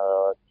បា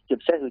ទជា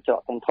ពិសេសគឺច្រក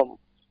ធំ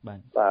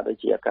បាទដូច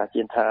ជាអាកាស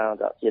យានដ្ឋាន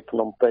ជាតិភ្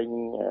នំពេញ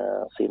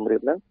សៀមរា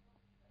បហ្នឹង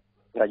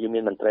ហើយយើងមា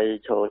នមន្ត្រី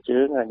ឈរជើ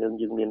ងហើយយើ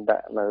ងមានដា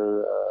ក់នៅ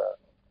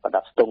ប្រដា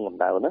ប់ស្ទង់ក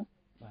ម្ដៅហ្នឹង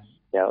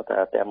ហៅថា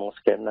តែមក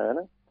scanner ហ្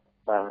នឹង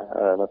បាទ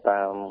នៅតា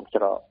ម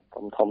ច្រក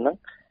ធំហ្នឹង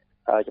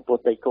ហើយចំពោះ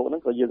ដីគោកហ្នឹ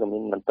ងក៏យើងក៏មា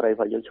នមន្ត្រីរ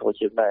បស់យើងឈរ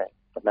ជើងដែរ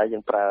ប៉ុន្តែយើ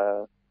ងប្រើ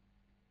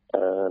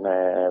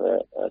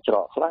ច្រ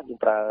កខ្លះយើង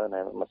ប្រើ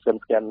ម៉ាស៊ីន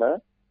scanner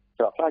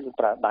ច្រកខ្លះយើង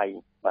ប្រើដៃ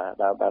បាទ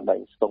ដើរដៃ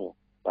ស្ទង់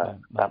បា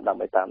ទដើម្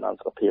បីតាមដាន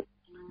សុខភាព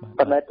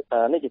ប៉ុន្តែ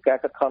នេះជាការ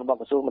ខិតខំរបស់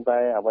ក្រសួងប៉ុន្តែ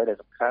អ្វីដែល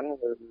សំខាន់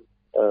គឺ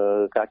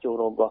ការចូល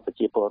រួមរបស់ប្រ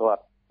ជាពលរ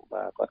ដ្ឋ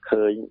បាទគាត់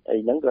ឃើញអី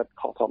ហ្នឹងគាត់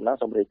ខុសធម្មតា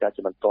សូមរាយការណ៍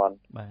ជាបន្ទាន់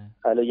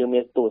ហើយលើយើងមា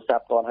នទូរស័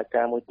ព្ទទាន់ហៅ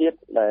ការមួយទៀត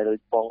ដែល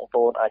បងប្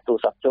អូនអាចទូរ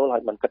ស័ព្ទចូលហើ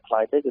យមិនគិតថ្លៃ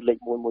ទេគឺលេខ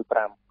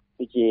115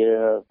គឺជា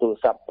ទូរ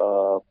ស័ព្ទ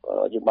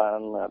យើងបាន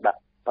ដា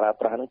ក់ប្រើ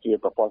ប្រាស់នឹងជា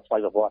ប្រព័ន្ធស្វ័យ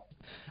ប្រវត្តិ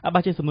បា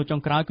ទជាសំណួរចុ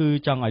ងក្រោយគឺ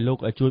ចង់ឲ្យលោក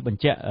ជួយប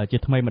ញ្ជាក់ជា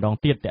ថ្មីម្ដង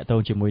ទៀតតាក់ទ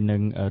ងជាមួយនឹ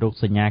ងរោគ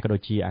សញ្ញាក៏ដូ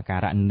ចជាអាកា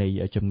រៈនៃ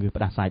ជំងឺ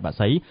ផ្ដាសាយបាក់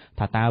សី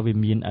ថាតើវា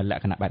មានល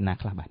ក្ខណៈបែបណា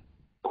ខ្លះបាទ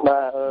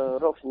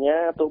រោគសញ្ញា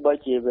ទោះបី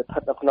ជាវាស្ថិ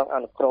តនៅក្នុងអ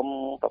នុក្រម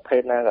ប្រភេ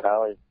ទណាក៏ដោ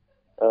យ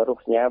រោគ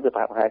សញ្ញាវាប្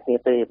រហែលគ្នា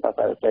ទេប៉ុន្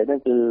តែផ្សេងហ្នឹ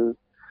ងគឺ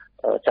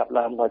ចាប់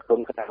ឡើងដោយគ្រុ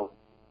នក្តៅ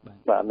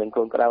បាទមាន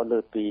កូនក្តៅលើ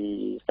ពី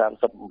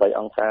38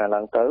អង្សាឡើ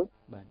ងទៅ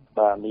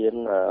បាទមាន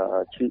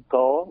ឈឺក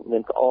មា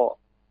នក្អក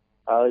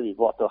ហើយវិ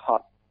វត្តទៅហ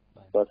ត់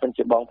បើសិន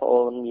ជាបងប្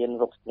អូនមាន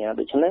រោគសញ្ញា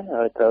ដូចនេះ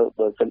ហើយត្រូវ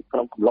បើសិនក្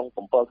នុងកំឡុង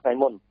7ថ្ងៃ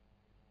មុន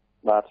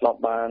បាទធ្លាប់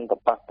បានទៅ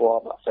ប៉ះពា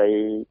ល់បាក់សី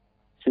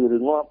ឈឺឬ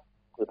ងាប់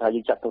គឺថា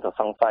យើងចាត់ទុកថា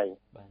សង្ស័យ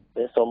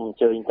ពេលសូមអញ្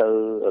ជើញទៅ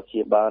ព្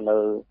យាបាលនៅ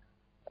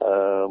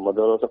មណ្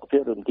ឌលសុខភា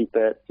ពឬមន្ទីរ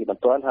ពេទ្យជាប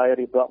ន្ទាន់ហើយ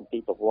រៀបរាប់អំពី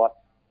ប្រវត្តិ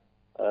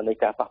នៃ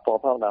ការប៉ះពាល់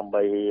ផងដើម្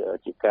បី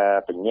ជាការ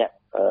បញ្ជាក់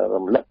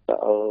រំលឹក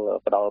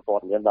ផ្ដល់ព័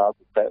ត៌មានដល់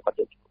ពេទ្យគាត់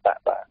យកដា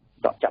ក់បា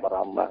ទចាប់អារ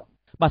ម្មណ៍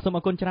បាទសូមអ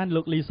រគុណច្រើន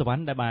លោកលីសវណ្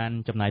ណដែលបាន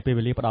ចំណាយពេល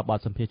វេលាផ្ដល់បទ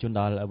សម្ភាសន៍ជូន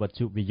ដល់វិទ្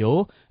យុ VAYO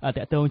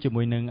តាក់ទងជា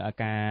មួយនឹង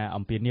ការ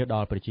អំពាវនាវដ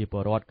ល់ប្រជាព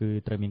លរដ្ឋគឺ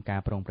ត្រូវមានការ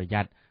ប្រុងប្រ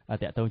យ័ត្ន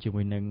តាក់ទងជា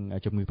មួយនឹង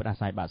ជំងឺផ្ដា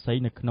សាយបាក់សី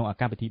នៅក្នុងអា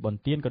កាសវិធីបុណ្យ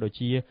ទានក៏ដូច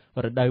ជា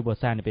រដូវវ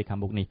ស្សានៅពេលខាង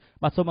មុខនេះ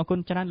បាទសូមអរគុណ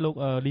ច្រើនលោក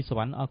លីសវ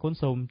ណ្ណអរគុណ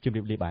សូមជម្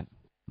រាបលាបាទ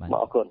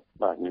អរគុណ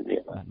បាទជម្រា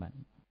បលាបាទ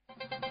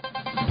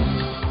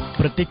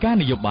ព្រឹត្តិការណ៍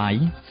នយោបាយ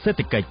សេដ្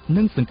ឋកិច្ច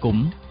និងសង្គម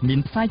មាន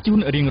ផ្សាយជូន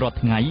រៀងរាល់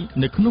ថ្ងៃ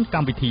នៅក្នុងក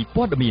ម្មវិធី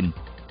ព័ត៌មាន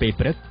ពេល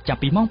ព្រឹកចាប់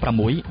ពីម៉ោង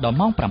6ដល់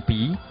ម៉ោង7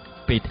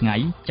ពេលថ្ងៃ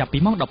ចាប់ពី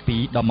ម៉ោង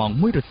12ដល់ម៉ោង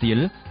1រសៀល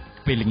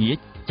ពេលល្ងាច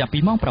ចាប់ពី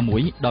ម៉ោង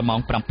6ដល់ម៉ោង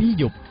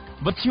7យប់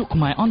វិទ្យុខ្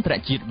មែរអន្តរ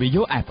ជាតិ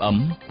VAYO FM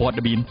ព័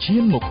ត៌មានឈា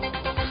នមុខ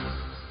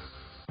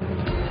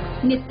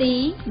នីតិ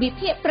វិ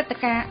ភាគព្រឹត្តិ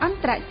ការណ៍អន្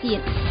តរជា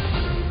តិ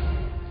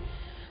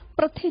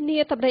ប្រធានា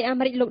ធិបតីអា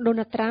មេរិកលោកដូ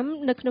ណាល់ត្រាំ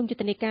នៅក្នុងយុ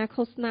ទ្ធនាការ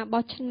ឃោសនា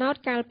បោះឆ្នោត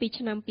កាលពី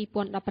ឆ្នាំ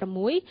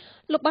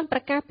2016លោកបានប្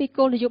រកាសពី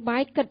គោលនយោបា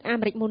យគិតអា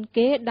មេរិកមុន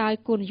គេដោយ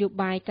គោលនយោ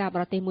បាយការប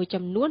រទេសមួយ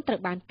ចំនួនត្រូ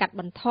វបានកាត់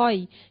បន្ថយ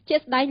ជា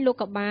ស្ដែងលោ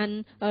កបា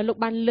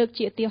នលើក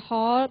ជាឧទាហ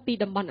រណ៍ពី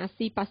តំបន់អា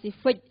ស៊ីប៉ាស៊ី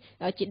ហ្វិក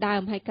ជាដើ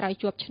មហើយក្រោយ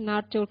ជាប់ឆ្នោ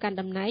តចូលកាន់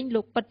តំណែង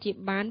លោកពិតជា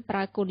បានប្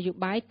រើគោលនយោ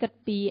បាយគិត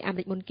ពីអាមេ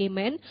រិកមុនគេ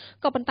មែន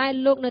ក៏ប៉ុន្តែ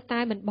លោកនៅតែ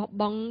មិនបោះ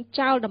បង់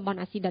ចោលតំបន់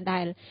អាស៊ីដ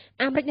ដែល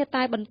អាមេរិកនៅ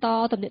តែបន្ត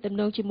ទំនាក់ទំ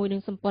នងជាមួយនឹ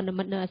ងសម្ព័ន្ធ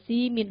មិត្តនៅអាស៊ី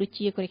មានដូច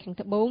ជាកូរ៉េខាង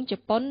ត្បូងជ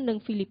ប៉ុននិង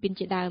ហ្វីលីពីន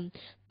ជាដើម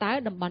តើ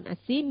តំបន់អា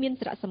ស៊ីមាន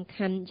សារៈសំ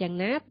ខាន់យ៉ាង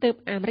ណាទើប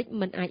អាមេរិក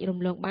មិនអាចរំ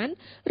លងបាន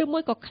ឬមួ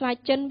យក៏ខ្លាច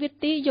ចិនវា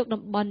ទីយក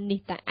តំបន់នេះ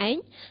តែឯង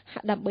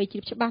ដើម្បីជ្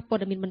រាបច្បាស់ព័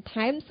ត៌មានបន្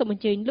ថែមសូមអ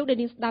ញ្ជើញលោកអ្នក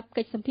នាងស្ដាប់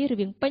កិច្ចសម្ភាសន៍រ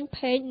វាងពេញ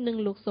ផេងនិង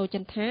លោកសូច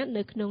ន្ទថា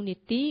នៅក្នុងនី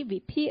តិវិ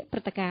ភាគព្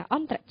រឹត្តិការណ៍អ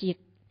ន្តរជាតិ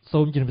សូ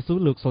មជម្រាបសួរ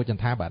លោកសូចន្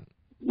ទថាបាទ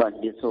បាទ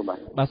ជាសូម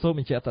បាទសូម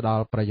បញ្ជាក់ទៅដ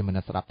ល់ប្រិយមិត្ត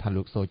អ្នកស្ដាប់ថា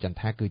លោកសូចន្ទ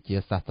ថាគឺជា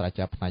សាស្ត្រា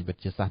ចារ្យផ្នែកវិ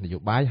ទ្យាសាស្ត្រនយោ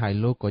បាយហើយ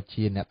លោកក៏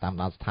ជាអ្នកតាម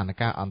ដានស្ថាន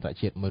ភាពអន្តរ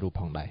ជាតិមួយរូប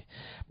ផងដែរ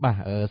បាទ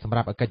សម្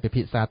រាប់កិច្ចពិ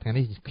ភាក្សាថ្ងៃ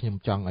នេះខ្ញុំ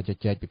ចង់ជ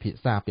ជែកពិភា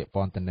ក្សាពាក់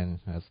ព័ន្ធទៅនឹង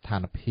ស្ថា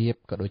នភាព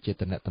ក៏ដូចជា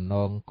ទំនាក់ទំន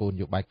ងគោលន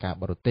យោបាយការ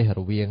បរទេស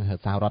រវាង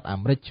សហរដ្ឋអា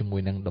មេរិកជាមួ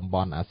យនឹងតំប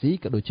ន់អាស៊ី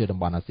ក៏ដូចជាតំ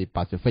បន់អាស៊ី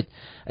ប៉ាស៊ីហ្វិក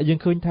ហើយយើង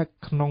ឃើញថា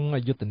ក្នុង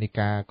យុទ្ធនា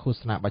ការឃោ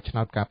សនាបោះឆ្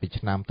នោតកាលពី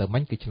ឆ្នាំទៅមិ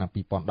ញគឺឆ្នាំ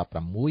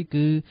2016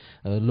គឺ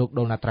លោក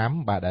ដូណាល់ត្រាំ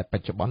បាទដែលប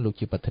ច្ចុប្បន្នលោក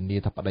ជាប្រធានា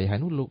ធិបតីហើយ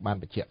នោះលោកបាន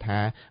បញ្ជាក់ថា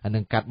នឹ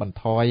ងកាត់បន្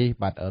ថយ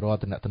បាទរាល់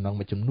ទំនាក់ទំនង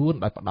មួយចំនួន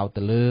ដោយផ្ដោត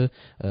ទៅលើ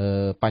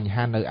បញ្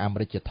ហានៅអាមេ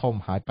រិកជាធំ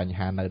ហើយបញ្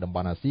ហានៅតំប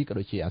ន់អាស៊ីក៏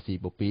ដូចជាអាស៊ី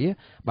បូព៌ា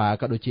បាទ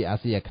ក៏ដូចជាអា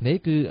ស៊ីអាគ្នេយ៍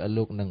គឺ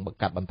លោកនឹង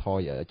កាត់បន្ថយ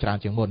ច្រើន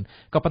ជាងមុន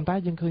ក៏ប៉ុន្តែ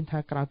យើងឃើញថា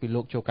ក្រោយពី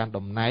លោកចូលកាន់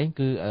តំណែង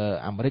គឺ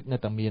អាមេរិកនៅ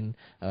តែមាន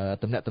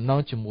ទំនាក់ទំនង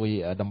ជាមួយ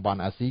តំបន់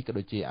អាស៊ីក៏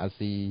ដូចជាអា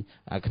ស៊ី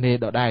អាគ្នេយ៍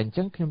ដដែលអញ្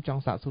ចឹងខ្ញុំច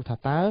ង់សាកសួរថា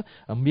តើ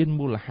មាន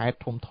មូលហេតុ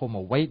ធំ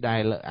អ្វីដែ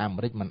លអាមេ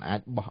រិកមិនអាច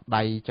បោះ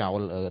ដៃចោល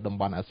តំ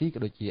បន់អាស៊ីក៏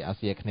ដូចជាអា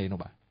ស៊ីអាគ្នេយ៍នោះ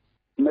បាទ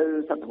នៅ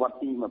សតវត្ស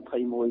ទី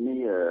21នេះ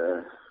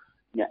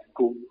អ្នក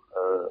គូ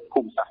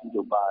ភូមិសាស្ត្រន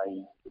យោបាយ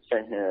ពិសេ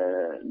ស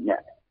អ្ន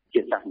ក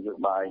ជាសាស្ត្រនយោ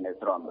បាយនៅ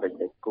សហរដ្ឋអាមេរិក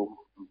ដែលគូ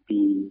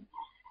ពី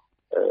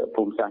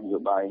ភូមិសាស្ត្រនយោ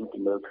បាយគេ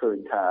មើលឃើញ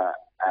ថា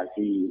អា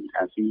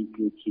ស៊ី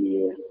គឺជា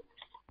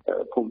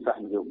ភូមិសាស្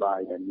ត្រនយោបាយ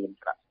ដែលមាន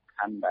សារៈសំ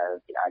ខាន់ដែល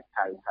គេអាច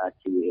ហៅថា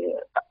ជា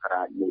សក្កា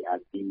រៈនៃអា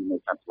ស៊ីនៅ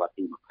សតវត្ស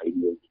ទី21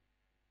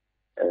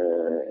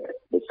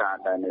ដោយសារ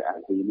តែនៅអា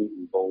ស៊ីនេះស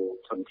ម្បូរ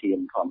ធនធាន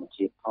ធម្ម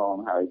ជាតិផង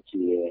ហើយ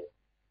ជា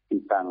ទី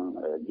តាំង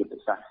យុទ្ធ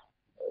សាស្ត្រ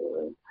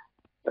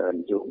ន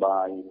យោ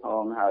បាយផ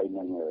ងហើយ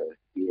នឹង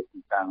ជាទី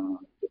តាំង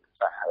យុទ្ធ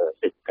សាស្ត្រ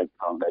សេដ្ឋកិច្ច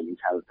ផងដែលយើង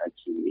ហៅថា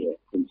ជា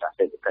ភូមិសាស្ត្រ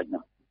សេដ្ឋកិច្ច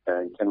នោះអ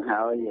ញ្ចឹង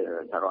ហើយ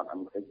សហរដ្ឋអា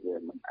មេរិក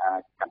មិនអា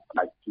ចកាត់ផ្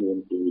ដាច់ខ្លួន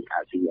ពី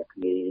អាស៊ីអាគ្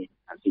នេយ៍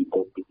អាស៊ី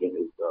បូព៌ា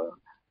ឬក៏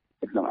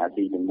ក្នុងអា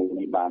ស៊ីទាំងមូល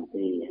នេះបាន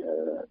ទេ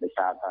ដោយ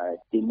សារតែ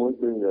ទីមួយ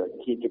គឺ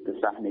ជាយុទ្ធ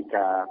សាស្ត្រនៃ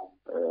ការ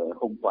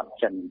ហុំព័ទ្ធ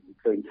ចិន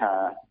ឃើញថា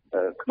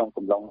ក្នុង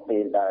កំឡុងពេ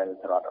លដែល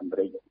សហរដ្ឋអាមេ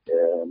រិក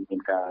មា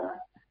នការ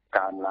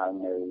កើនឡើង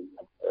នៅ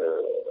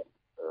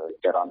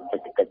ចរន្តសេ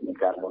ដ្ឋកិច្ចនៃ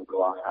ការលូត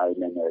លាស់ហើយ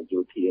នឹងយោ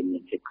ធាមា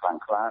នភាពខ្លាំង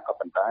ក្លាក៏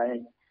ប៉ុន្តែ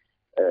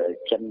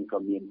ចិនក៏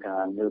មានកា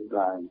រងើប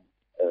ឡើង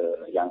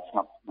យ៉ាងស្ង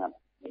ប់ស្ងាត់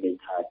មានន័យ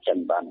ថាចិន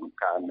បានបង្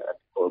កើនឥទ្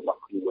ធិពលរប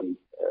ស់ខ្លួន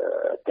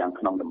ទាំង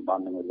ក្នុងតំប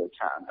ន់និងលើ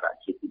ឆាកអន្តរ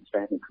ជាតិពិសេ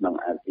សនៅក្នុង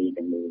អាស៊ី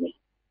ទាំងមូលនេះ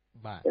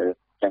បាទ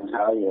ចឹង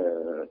ហើយ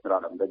សហរ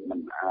ដ្ឋអាមេរិកមិ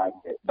នអាច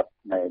បិទ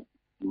ភ្នែក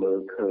មើល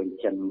ឃើញ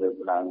ចិនងើប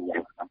ឡើងយ៉ា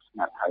ងស្ងប់ស្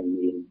ងាត់ហើយ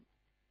មាន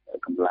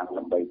កម្លាំង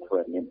ដើម្បីធ្វើ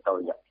ឲ្យមានតុ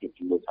ល្យភាព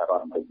ជាមួយសហរដ្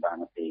ឋអាមេរិកបាន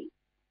ទេ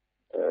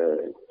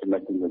ចំណុ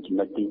ច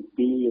ទី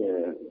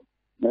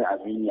2នៅអា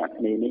ស៊ីអា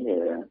គ្នេយ៍នេះ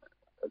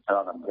សហរ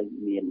ដ្ឋអាមេរិក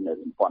មាន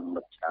សម្ព័ន្ធ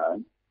មិត្តច្រើន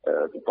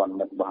សម្ព័ន្ធ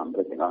មិត្តរបស់អាមេ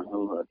រិកទាំងអស់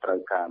នោះត្រូវ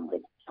ការអាមេរិ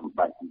កសម្ប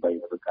ត្តិដើម្បី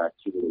ធ្វើការ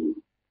ជួយ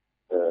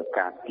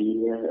ការពា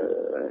រ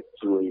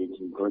ជួយ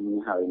ជំរុញ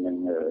ហើយនឹង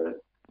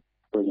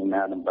ធ្វើយ៉ាង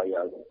ណាដើម្បី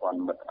ឲ្យសម្ព័ន្ធ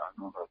មិត្តទាំងអស់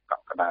នោះក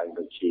ក់ក្ដៅ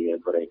ដូចជា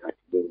កូរ៉េខាង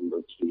ត្បូងដូ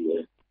ចជា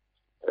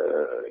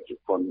ជ ជ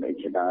ប៉ុនឯ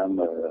ជាដើម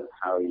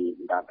ហើយ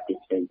ដល់ប្រទេស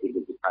ផ្សេងទៀត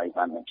ដូចថៃ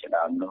បានជា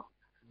ដើមនោះ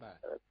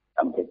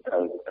តាមតែត្រូ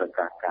វ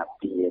ការ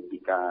ពារពី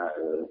ការ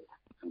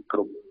សង្គ្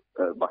រោះ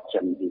របស់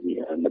ចិនពី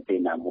នៅពេល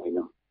ណាមួយ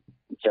នោះ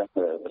អញ្ចឹង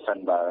បើសិន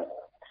បើ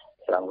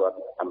ស្រាំរដ្ឋ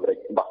អាមេរិក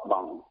បោះប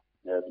ង់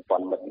ប្រព័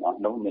ន្ធមិត្តទាំងអស់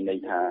នោះមានន័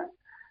យថា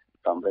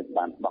អាមេរិក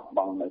បានបោះប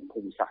ង់នៅភូ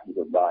មិសាស្ត្រន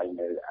យោបាយ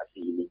នៅអា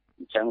ស៊ីនេះ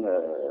អញ្ចឹង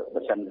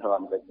បើសិនថា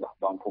អាមេរិកបោះ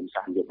បង់ភូមិ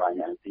សាស្ត្រនយោបាយ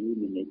នៅអាស៊ី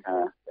មានន័យថា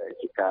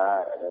ជាការ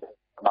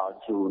ផ្ដល់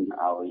ជូន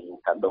ឲ្យ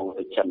កាដូ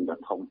ទៅចិនដ៏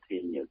ធំធេ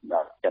ងដ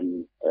ល់ចិន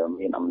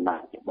មានអំណា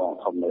ចជាបង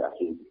ធំនៅអា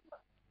ស៊ី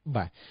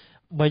បាទ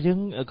បើយើង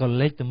ក៏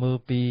លេចទៅមើល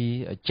ពី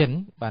ចិន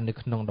បាននៅ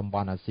ក្នុងតំប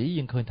ន់អាស៊ី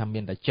យើងឃើញថាមា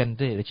នតែចិន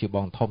ទេដែលជាប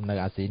ងធំនៅ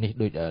អាស៊ីនេះ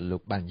ដូចលោ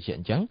កបានបញ្ជាក់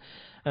អញ្ចឹង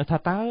ថា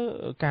តើ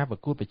ការប្រ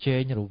កួតប្រជែ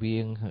ងរវា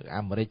ង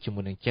អាមេរិកជាមួ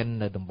យនឹងចិន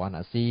នៅតំបន់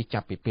អាស៊ីចា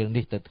ប់ពីពេល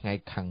នេះទៅថ្ងៃ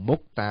ខាងមុខ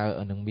តើ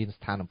នឹងមាន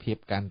ស្ថានភាព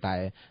កាន់តែ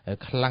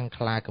ខ្លាំង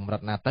ក្លាកម្រិ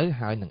តណាទៅ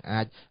ហើយនឹង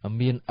អាច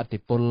មានឥទ្ធិ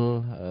ពល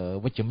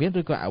វិជ្ជមាន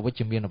ឬក៏អវិជ្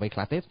ជមានអ្វីខ្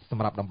លះទេស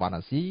ម្រាប់តំបន់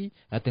អាស៊ី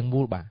ទាំងមូ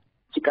លបាទ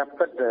ជាការ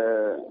ពិត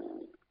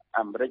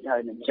អាមេរិកហើ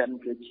យនិងចិន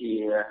គឺជា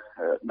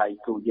ដៃ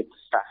គូយុទ្ធ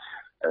សាស្ត្រ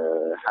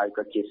ហើយ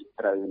ក៏ជាស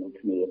ត្រូវនឹង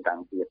គ្នាតាំង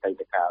ពីអតី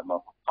តកាលម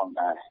កផង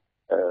ដែរ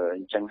អ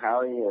ញ្ចឹងហើ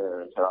យ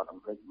សហរដ្ឋអា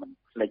មេរិកមិន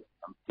ភ្លេច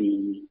អំពី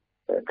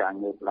ការ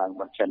ងើបឡើងរ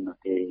បស់ចិននោះ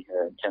ទេ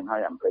អញ្ចឹងហើ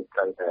យអាមេរិកត្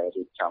រូវតែ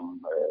រៀបចំ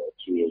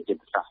ជាយុ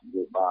ទ្ធសាស្ត្រន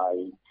យោបាយ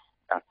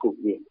ការគូស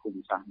វាសភូ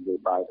មិសាស្ត្រនយោ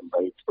បាយដើម្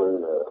បីធ្វើ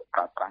ប្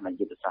រើប្រាស់នៅ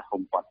យុទ្ធសាស្ត្រ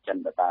ហ៊ុំព័ទ្ធចិន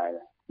ដដែល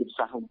យុទ្ធ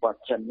សាស្ត្រហ៊ុំព័ទ្ធ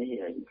ចិននេះ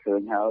ឃើ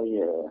ញហើយ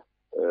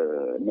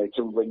នៅ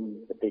ជុំវិញ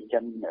ប្រទេសចិ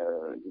ន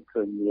យើង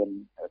ឃើញមាន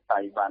តៃ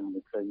វ៉ាន់យើ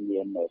ងឃើញ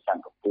មានសិ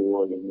ង្ហបុ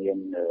រីយើងមាន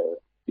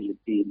ហ្វីលី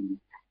ពីន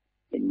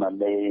មានម៉ា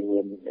ឡេ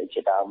មាន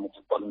ជាដើមជ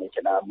ប៉ុន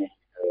ជាដើមនេះ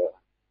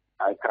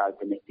ហើយក្រៅ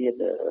ពីនេះទៀត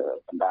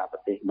បណ្ដាប្រ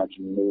ទេសមួយ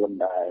ចំនួន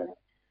ដែល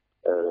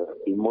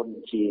ពីមុន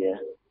ជា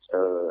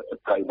ស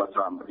ត្រូវរបស់ស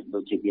ហរដ្ឋអាមេរិកដូ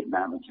ចជាវៀត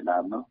ណាមជាដើ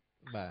មនោះ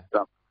បាទ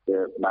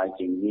បែរ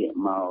ជាងាក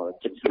មក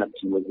ជិតស្និទ្ធ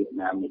ជាមួយវៀត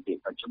ណាមនាពេល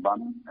បច្ចុប្ប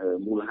ន្ន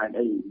មូលហេតុ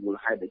អីមូល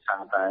ហេតុដោយសា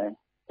រតែ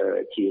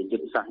ជាយុ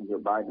ទ្ធសាស្ត្រនយោ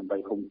បាយដើម្បី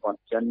ហ៊ុមព័ទ្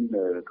ធចិន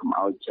កុំ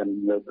ឲ្យចិន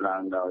លើកឡើ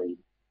ងដោយ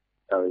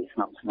ស្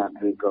ងប់ស្ងាត់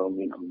ឬក៏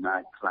មានអំណា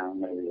ចខ្លាំង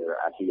នៅ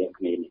អាស៊ីអា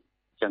គ្នេយ៍នេះ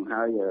អញ្ចឹង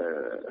ហើយ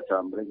សហរដ្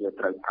ឋអាមេរិក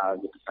ត្រូវប្រើ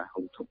យុទ្ធសាស្ត្រ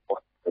ហ៊ុមព័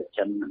ទ្ធ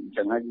ចិនអញ្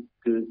ចឹងហើយ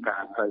គឺកា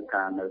រត្រូវ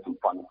ការនៅសម្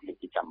ព័ន្ធភាព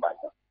ជាចាំបាច់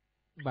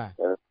បាទ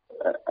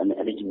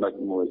នេះចំណុច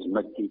មួយចំ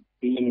ណុចទី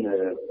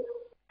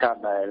2ការ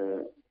ដែល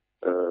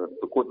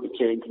ប្រកួតប្រ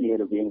ជែងគ្នា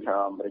រវាងសហ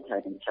រដ្ឋអាមេរិកហើ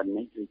យនិងចិន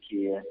នេះគឺ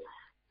ជា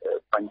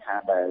បញ្ហា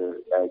ដែល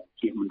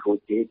ជាមិនរួច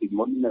ទេពី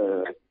មុន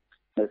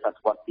នៅសត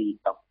វត្សទី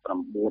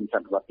19ស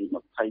តវត្សទី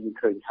20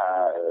ឃើញថា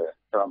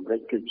សហរដ្ឋអាមេរិ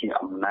កគឺជា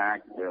អំណាច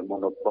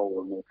monopol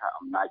មានថា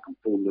អំណាចកំ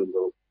ពូលលើ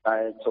លោកតែ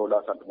ចូលដ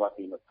ល់សតវត្ស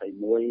ទី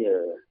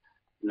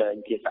21លែង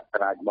ជាសក្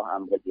តានុពលរបស់អា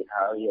មេរិកទៀត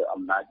ហើយ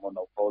អំណាច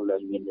monopol លែ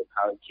ងមានទៀត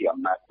ហើយជាអំ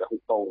ណាចធុ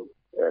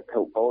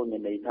ពលមា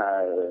នន័យថា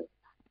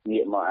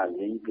ងាកមកអា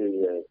ស៊ីគឺ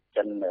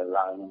ចិន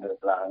ឡើង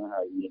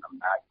ហើយមានអំ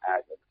ណាចអា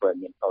ចធ្វើ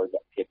មានតុល្យ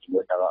ភាពជាមួ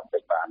យសហរដ្ឋអាមេ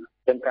រិកបាន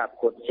ចឹងការប្រ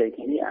កួតប្រជែង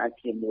នេះអាច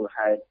ជាមូល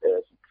ហេតុ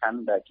សំខាន់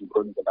ដែលជំ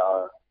រុញទៅដ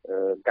ល់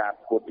ការ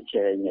ប្រកួតប្រ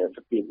ជែងស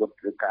ភាវុធ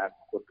ឬការ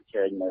ប្រកួតប្រ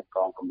ជែងនៅក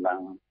ងកម្លាំ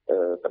ង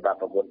ប្រដាប់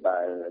អាវុធដែ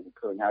ល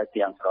ឃើញហើយ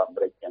ទាំងសហរដ្ឋអា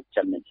មេរិកទាំង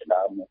ចិនជា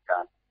ដើមមានកា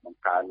រប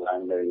ង្កើនឡើ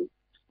ងនៅ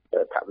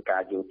ថវិកា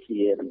យោធា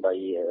ដើម្បី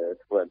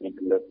ធ្វើឲ្យមានព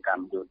លក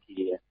ម្មយោធា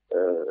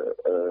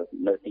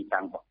នៅទី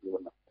តាំងរបស់ខ្លួ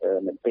ន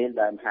នៅពេល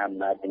ដែលមហាអំ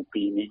ណាចទាំង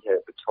ពីរនេះ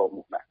ប្រឈម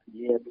មុខដាក់គ្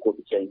នាប្រកួត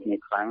ប្រជែងគ្នា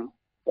ខ្លាំង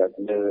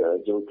នៅ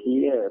យោធា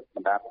ប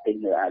ណ្ដាប្រទេស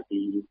នៅអា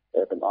ស៊ី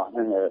ទាំងអស់ហ្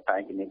នឹងតែ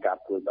ជាមានការ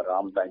ព្រួយបារ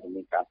ម្ភតែជា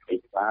មានការភ័យ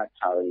ខ្លាច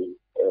ហើយ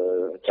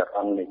ចរ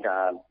ន្តនៃកា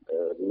រ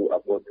លូក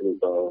អាវុធឬ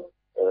ក៏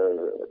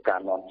កា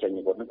រនាំចេញ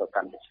អាវុធហ្នឹងក៏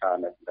កាន់តែច្រើន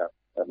នៅ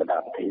បណ្ដា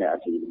ប្រទេសនៅអា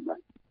ស៊ីហ្នឹង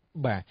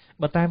បាទ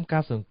បើតាមកា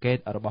រសង្កេត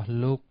របស់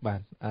លោកបា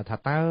ទថា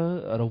តើ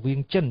រវាង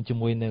ចិនជា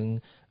មួយនឹង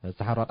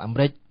សហរដ្ឋអាមេ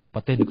រិកប្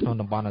រទេសនៅក្នុង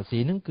តំបន់អាស៊ី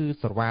ហ្នឹងគឺ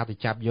ស្រវាទៅ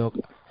ចាប់យក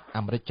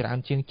អាមេរិកច្រើន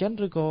ជាងចិន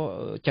ឬក៏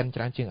ចិនច្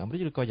រើនជាងអាមេរិ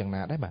កឬក៏យ៉ាង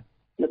ណាដែរបាទ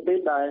នៅពេល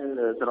ដែល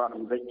សហរដ្ឋ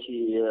អាមេរិកជា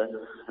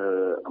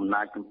អំ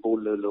ណាចកំពូល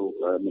លើលោក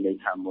មានន័យ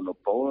ថា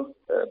monopol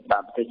បា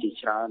ទប្រទេសជា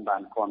ច្រើនបា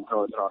នគ្រប់គ្រ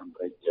ងសហរដ្ឋអាមេ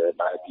រិក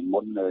ដែលពីមុ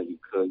ន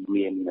ឃើញ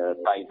មាន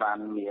តៃវ៉ា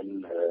ន់មាន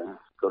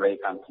កូរ៉េ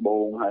ខាងត្បូ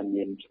ងហើយ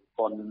មានជ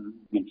ប៉ុន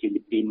មានហ្វី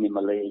លីពីនមាន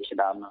ម៉ាឡេជា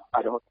ដើមហើ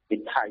យរហូតដ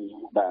ល់ថៃ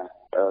បាទ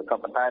ក៏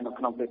ប៉ុន្តែនៅ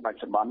ក្នុងពេលបច្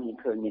ចុប្បន្នយើង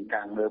ឃើញមាន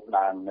ការងើប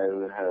ឡើងនៅ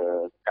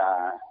កា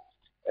រ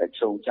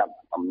ជងចាប់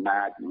អំ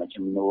ណាចមួយ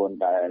ចំនួន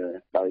ដែល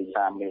ដោយ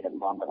សារមេដឹក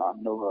នាំទាំងអ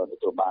ស់នោះទ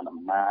ទួលបាន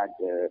អំណាច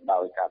ដោ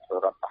យការធ្វើ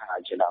រដ្ឋប្រហារ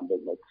ជាដើមដូ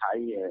ចនៅថៃ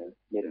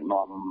មេដឹក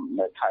នាំ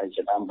នៅថៃ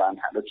ជាដើមបាន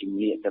ហាក់ដូចជា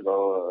ងាកទៅរ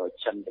ក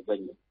ចិនទៅវិ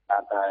ញ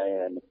តែ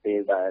នៅពេល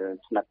ដែល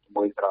ស្និទ្ធជា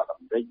មួយសហរដ្ឋអា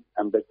មេ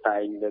រិកតែ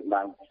លើក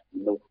ឡើង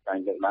នោះតែ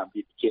លើកឡើងពី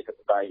ប្រជាធិប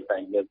តេយ្យតែ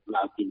លើក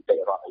ឡើងពីនីតិ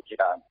រដ្ឋជា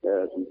ដើម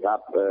សម្រា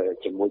ប់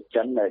ជាមួយ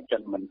ចិន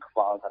មិនខ្វ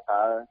ល់ថា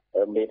តើ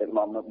មេដឹក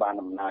នាំនោះបាន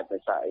អំណាចដោ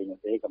យសារអីនោះ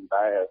ទេប៉ុន្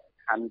តែ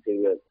ខាន់គឺ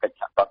កិច្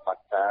ចសហប្រតិបត្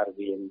តិការរ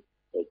វាង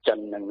ចិន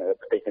និង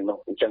ប្រទេសទាំងនោះ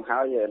អញ្ចឹងហើ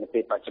យនៅពេ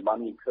លបច្ចុប្បន្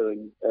នយើងឃើញ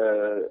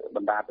ប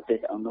ណ្ដាប្រទេស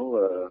ទាំងនោះ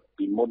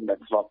ពីមុនដែល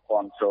ធ្លាប់គ្រ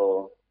ប់គ្រង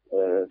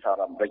សហរដ្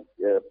ឋអាមេរិក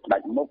ផ្ដា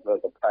ច់មុខក៏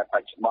តែប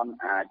ច្ចុប្បន្ន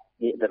អាច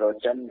ងាកទៅរក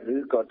ចិនឬ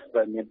ក៏ធ្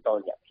វើមានតុ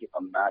ល្យភាពអ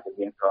អំណាចរ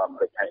វាងសហរដ្ឋអាមេ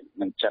រិកហើយ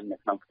និងចិននៅ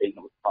ក្នុងប្រទេស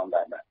នោះផង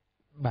ដែរ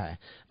បាទ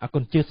អរគុ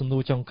ណជាសំណួ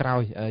រចុងក្រោ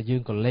យយើ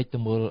ងក៏លេចទៅ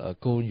មើល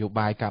គោលនយោ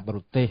បាយការបរ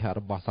ទេស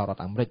របស់សហរដ្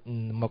ឋអាមេរិក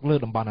មកលើ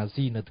តំបន់អា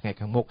ស៊ីនៅថ្ងៃ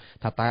ខាងមុខ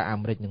ថាតើអា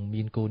មេរិកនឹង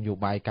មានគោលនយោ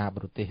បាយការប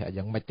រទេស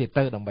យ៉ាងម៉េចទៀត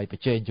ទៅដើម្បីប្រ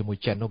ជែងជាមួយ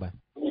ចិននោះបាទ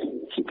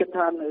ខ្ញុំគិត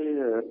ថានៅ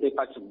ពេល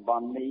បច្ចុប្ប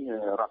ន្ននេះ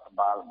រដ្ឋ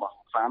បាលរបស់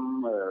ថ្រាំ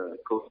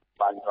គោល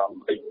បាយរបស់អា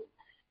មេរិក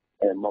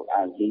មក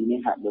អាស៊ីនេះ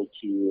ហាក់ដូច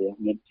ជា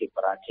មានភាពប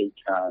រាជ័យ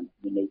ច្រើន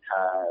មានន័យ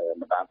ថា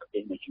បណ្ដាប្រទេ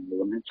សមួយចំនួ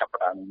នចាប់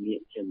ផ្ដើមងា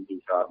កចេញពី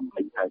សហរដ្ឋអាមេ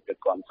រិកហើយទៅ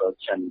គាំទ្រ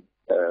ចិន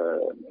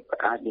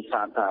អាចវិ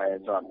សាតែ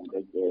សហរដ្ឋអាមេ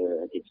រិកជា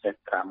ពិសេស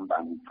ត្រាំបា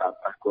នប្រើ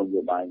ប្រាស់គោលន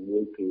យោបាយមួ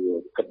យគឺ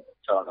គិត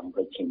សហរដ្ឋអាមេ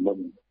រិកជាមុន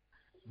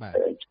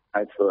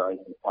ហើយធ្វើឲ្យ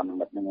សម្ព័ន្ធ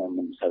មិត្តនឹង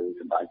មិនសូវ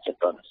សប្បាយចិត្ត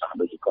ដល់សោះ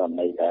ដូចជាករ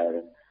ណីដែល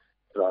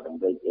រដ្ឋអា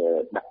មេរិក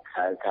ដាក់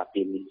ខែលការ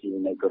ពារមីស៊ីល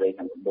នៅកូរ៉េ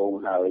ខាងត្បូង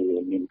ហើយ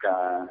មានកា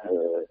រ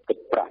គិត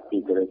ប្រាក់ពី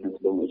កូរ៉េខាង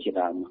ត្បូងជា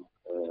ដើម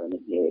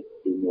នេះជា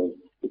ទី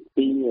1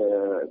ទី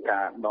2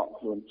ការដក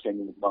ខ្លួនចេញ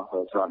របស់ស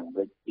ហរដ្ឋអាមេ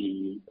រិកពី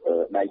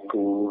ដៃ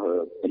គូ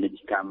ពាណិជ្ជ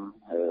កម្ម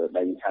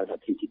ដែលហៅថា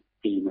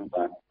TPP នោះ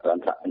បាទអ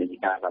ន្តរពាណិជ្ជ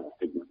កម្មរបស់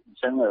ប្រទេសអ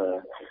ញ្ចឹង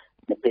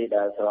នៅពេល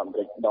ដែលសហរដ្ឋអាមេ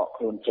រិកដក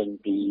ខ្លួនចេញ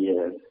ពី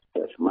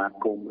សមា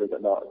គមឬក៏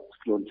ដក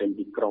ខ្លួនចេញ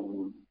ពីក្រម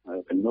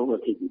ជំនួប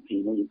TPP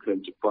នោះយើងឃើញ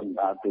ជប៉ុន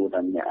ដើរតួតែ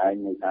ម្នាក់ឯង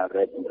នៅថា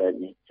រ៉េតនេះអ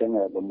ញ្ចឹង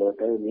បើមើល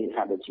ទៅនេះ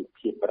ហាក់ដូចជា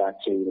ភាពបរា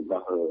ជ័យរប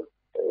ស់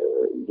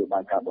នយោបា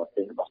យការបរ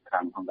ទេសរបស់ថ្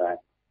រាំផងដែរ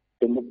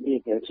ពីមុខនេះ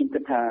ខ្ញុំ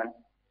គិតថា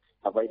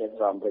អ្វីដែល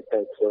សហរដ្ឋអាមេរិកទៅ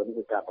ធ្វើនេះ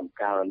គឺការបង្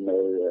កើននៅ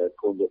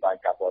គោលនយោបាយ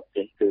ការបរ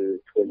ទេសគឺ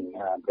ធ្វើឲ្យ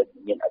អាមេរិក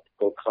មានឥទ្ធិ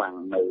ពលខ្លាំង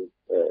នៅ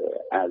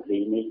អាស៊ី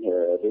នេះ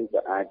ឬ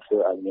ក៏អាចធ្វើ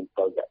ឲ្យមាន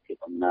តុល្យភាព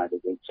អំណាចរ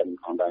វាងចិន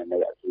ផងដែរនៅ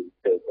អាស៊ី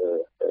ទៅ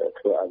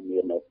ធ្វើឲ្យមា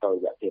នតុល្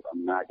យភាព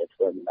អំណាចដែលធ្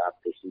វើឲ្យបណ្ដាប្រ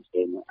ទេសផ្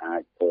សេងៗអា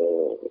ច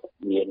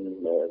មាន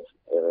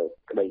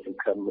ក្តីស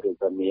ង្ឃឹមឬ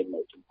ក៏មាន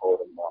ជំហរ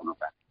រឹងមាំ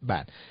បា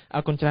ទអ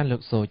រគុណច្រើនលោ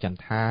កសូចន្ទ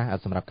ថា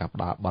សម្រាប់ការផ្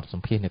ដល់បទស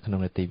ម្ភាសន៍នៅក្នុង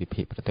នេតិវិ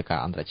ភាគព្រឹត្តិការ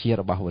ណ៍អន្តរជាតិ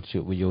របស់វិទ្យុ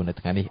VAYO នៅ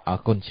ថ្ងៃនេះអរ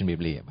គុណជំរាប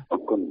លាអ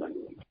រគុណបាទ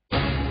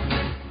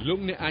លោក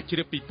អ្នកអាចជ្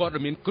រាបពីព័ត៌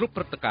មានគ្រប់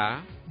ព្រឹត្តិការណ៍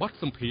បទ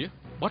សម្ភាសន៍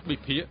បទវិ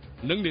ភាគ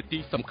និងនេតិ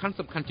សំខាន់ៗ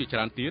ជាច្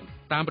រើនទៀត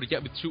តាមរយៈ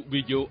វិទ្យុ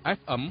VAYO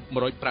FM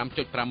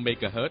 105.5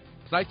 MHz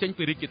ផ្សាយចេញ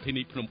ពីរាជធា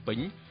នីភ្នំពេញ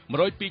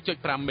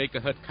 102.5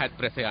 MHz ខេត្ត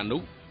ព្រះសីហនុ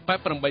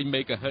 88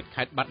 MHz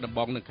ខេត្តបាត់ដំប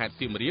ងនិងខេត្ត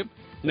សៀមរាប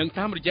និង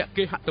តាមរយៈ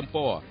គេហទំ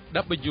ព័រ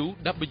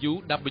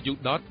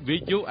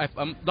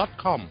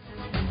www.vayofm.com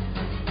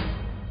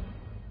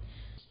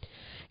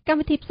កម្ម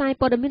វិធីផ្សាយ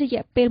ព័ត៌មានរ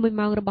យៈពេល1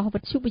ម៉ោងរបស់វិ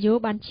ទ្យុ VAYO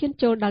បានឈាន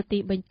ចូលដល់ទី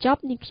បញ្ចប់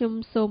នាងខ្ញុំ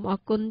សូមអរ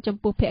គុណចំ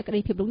ពោះភក្ដី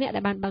ភាពលោកអ្នកដែ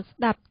លបានបើកស្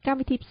ដាប់កម្ម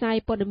វិធីផ្សាយ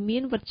ព័ត៌មា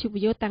នវិទ្យុ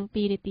VAYO តាំង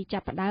ពីនាទីចា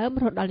ប់ផ្ដើម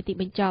រហូតដល់នាទី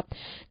បញ្ចប់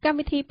កម្ម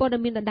វិធីព័ត៌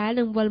មានដដែល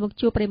នឹងវិលមក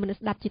ជួបប្រិយមិត្ត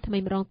ស្ដាប់ជាថ្មី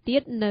ម្ដងទៀ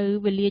តនៅ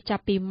វេលាចា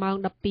ប់ពីម៉ោង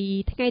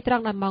 12 ថ្ងៃត្រ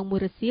ង់ដល់ម៉ោង 1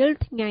 រសៀល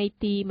ថ្ងៃ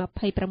ទី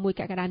26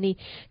 កក្កដានេះ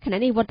ខណៈ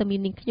នេះវត្តមាន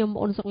នាងខ្ញុំ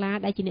អូនសុកឡា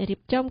ដែលជាអ្នករៀ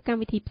បចំកម្ម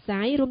វិធីផ្សា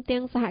យរួមទាំ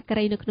ងសហកា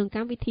រីនៅក្នុងក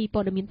ម្មវិធីព័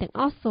ត៌មានទាំង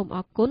អស់សូមអ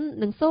រគុណ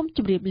និងសូមជ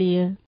ម្រាបលា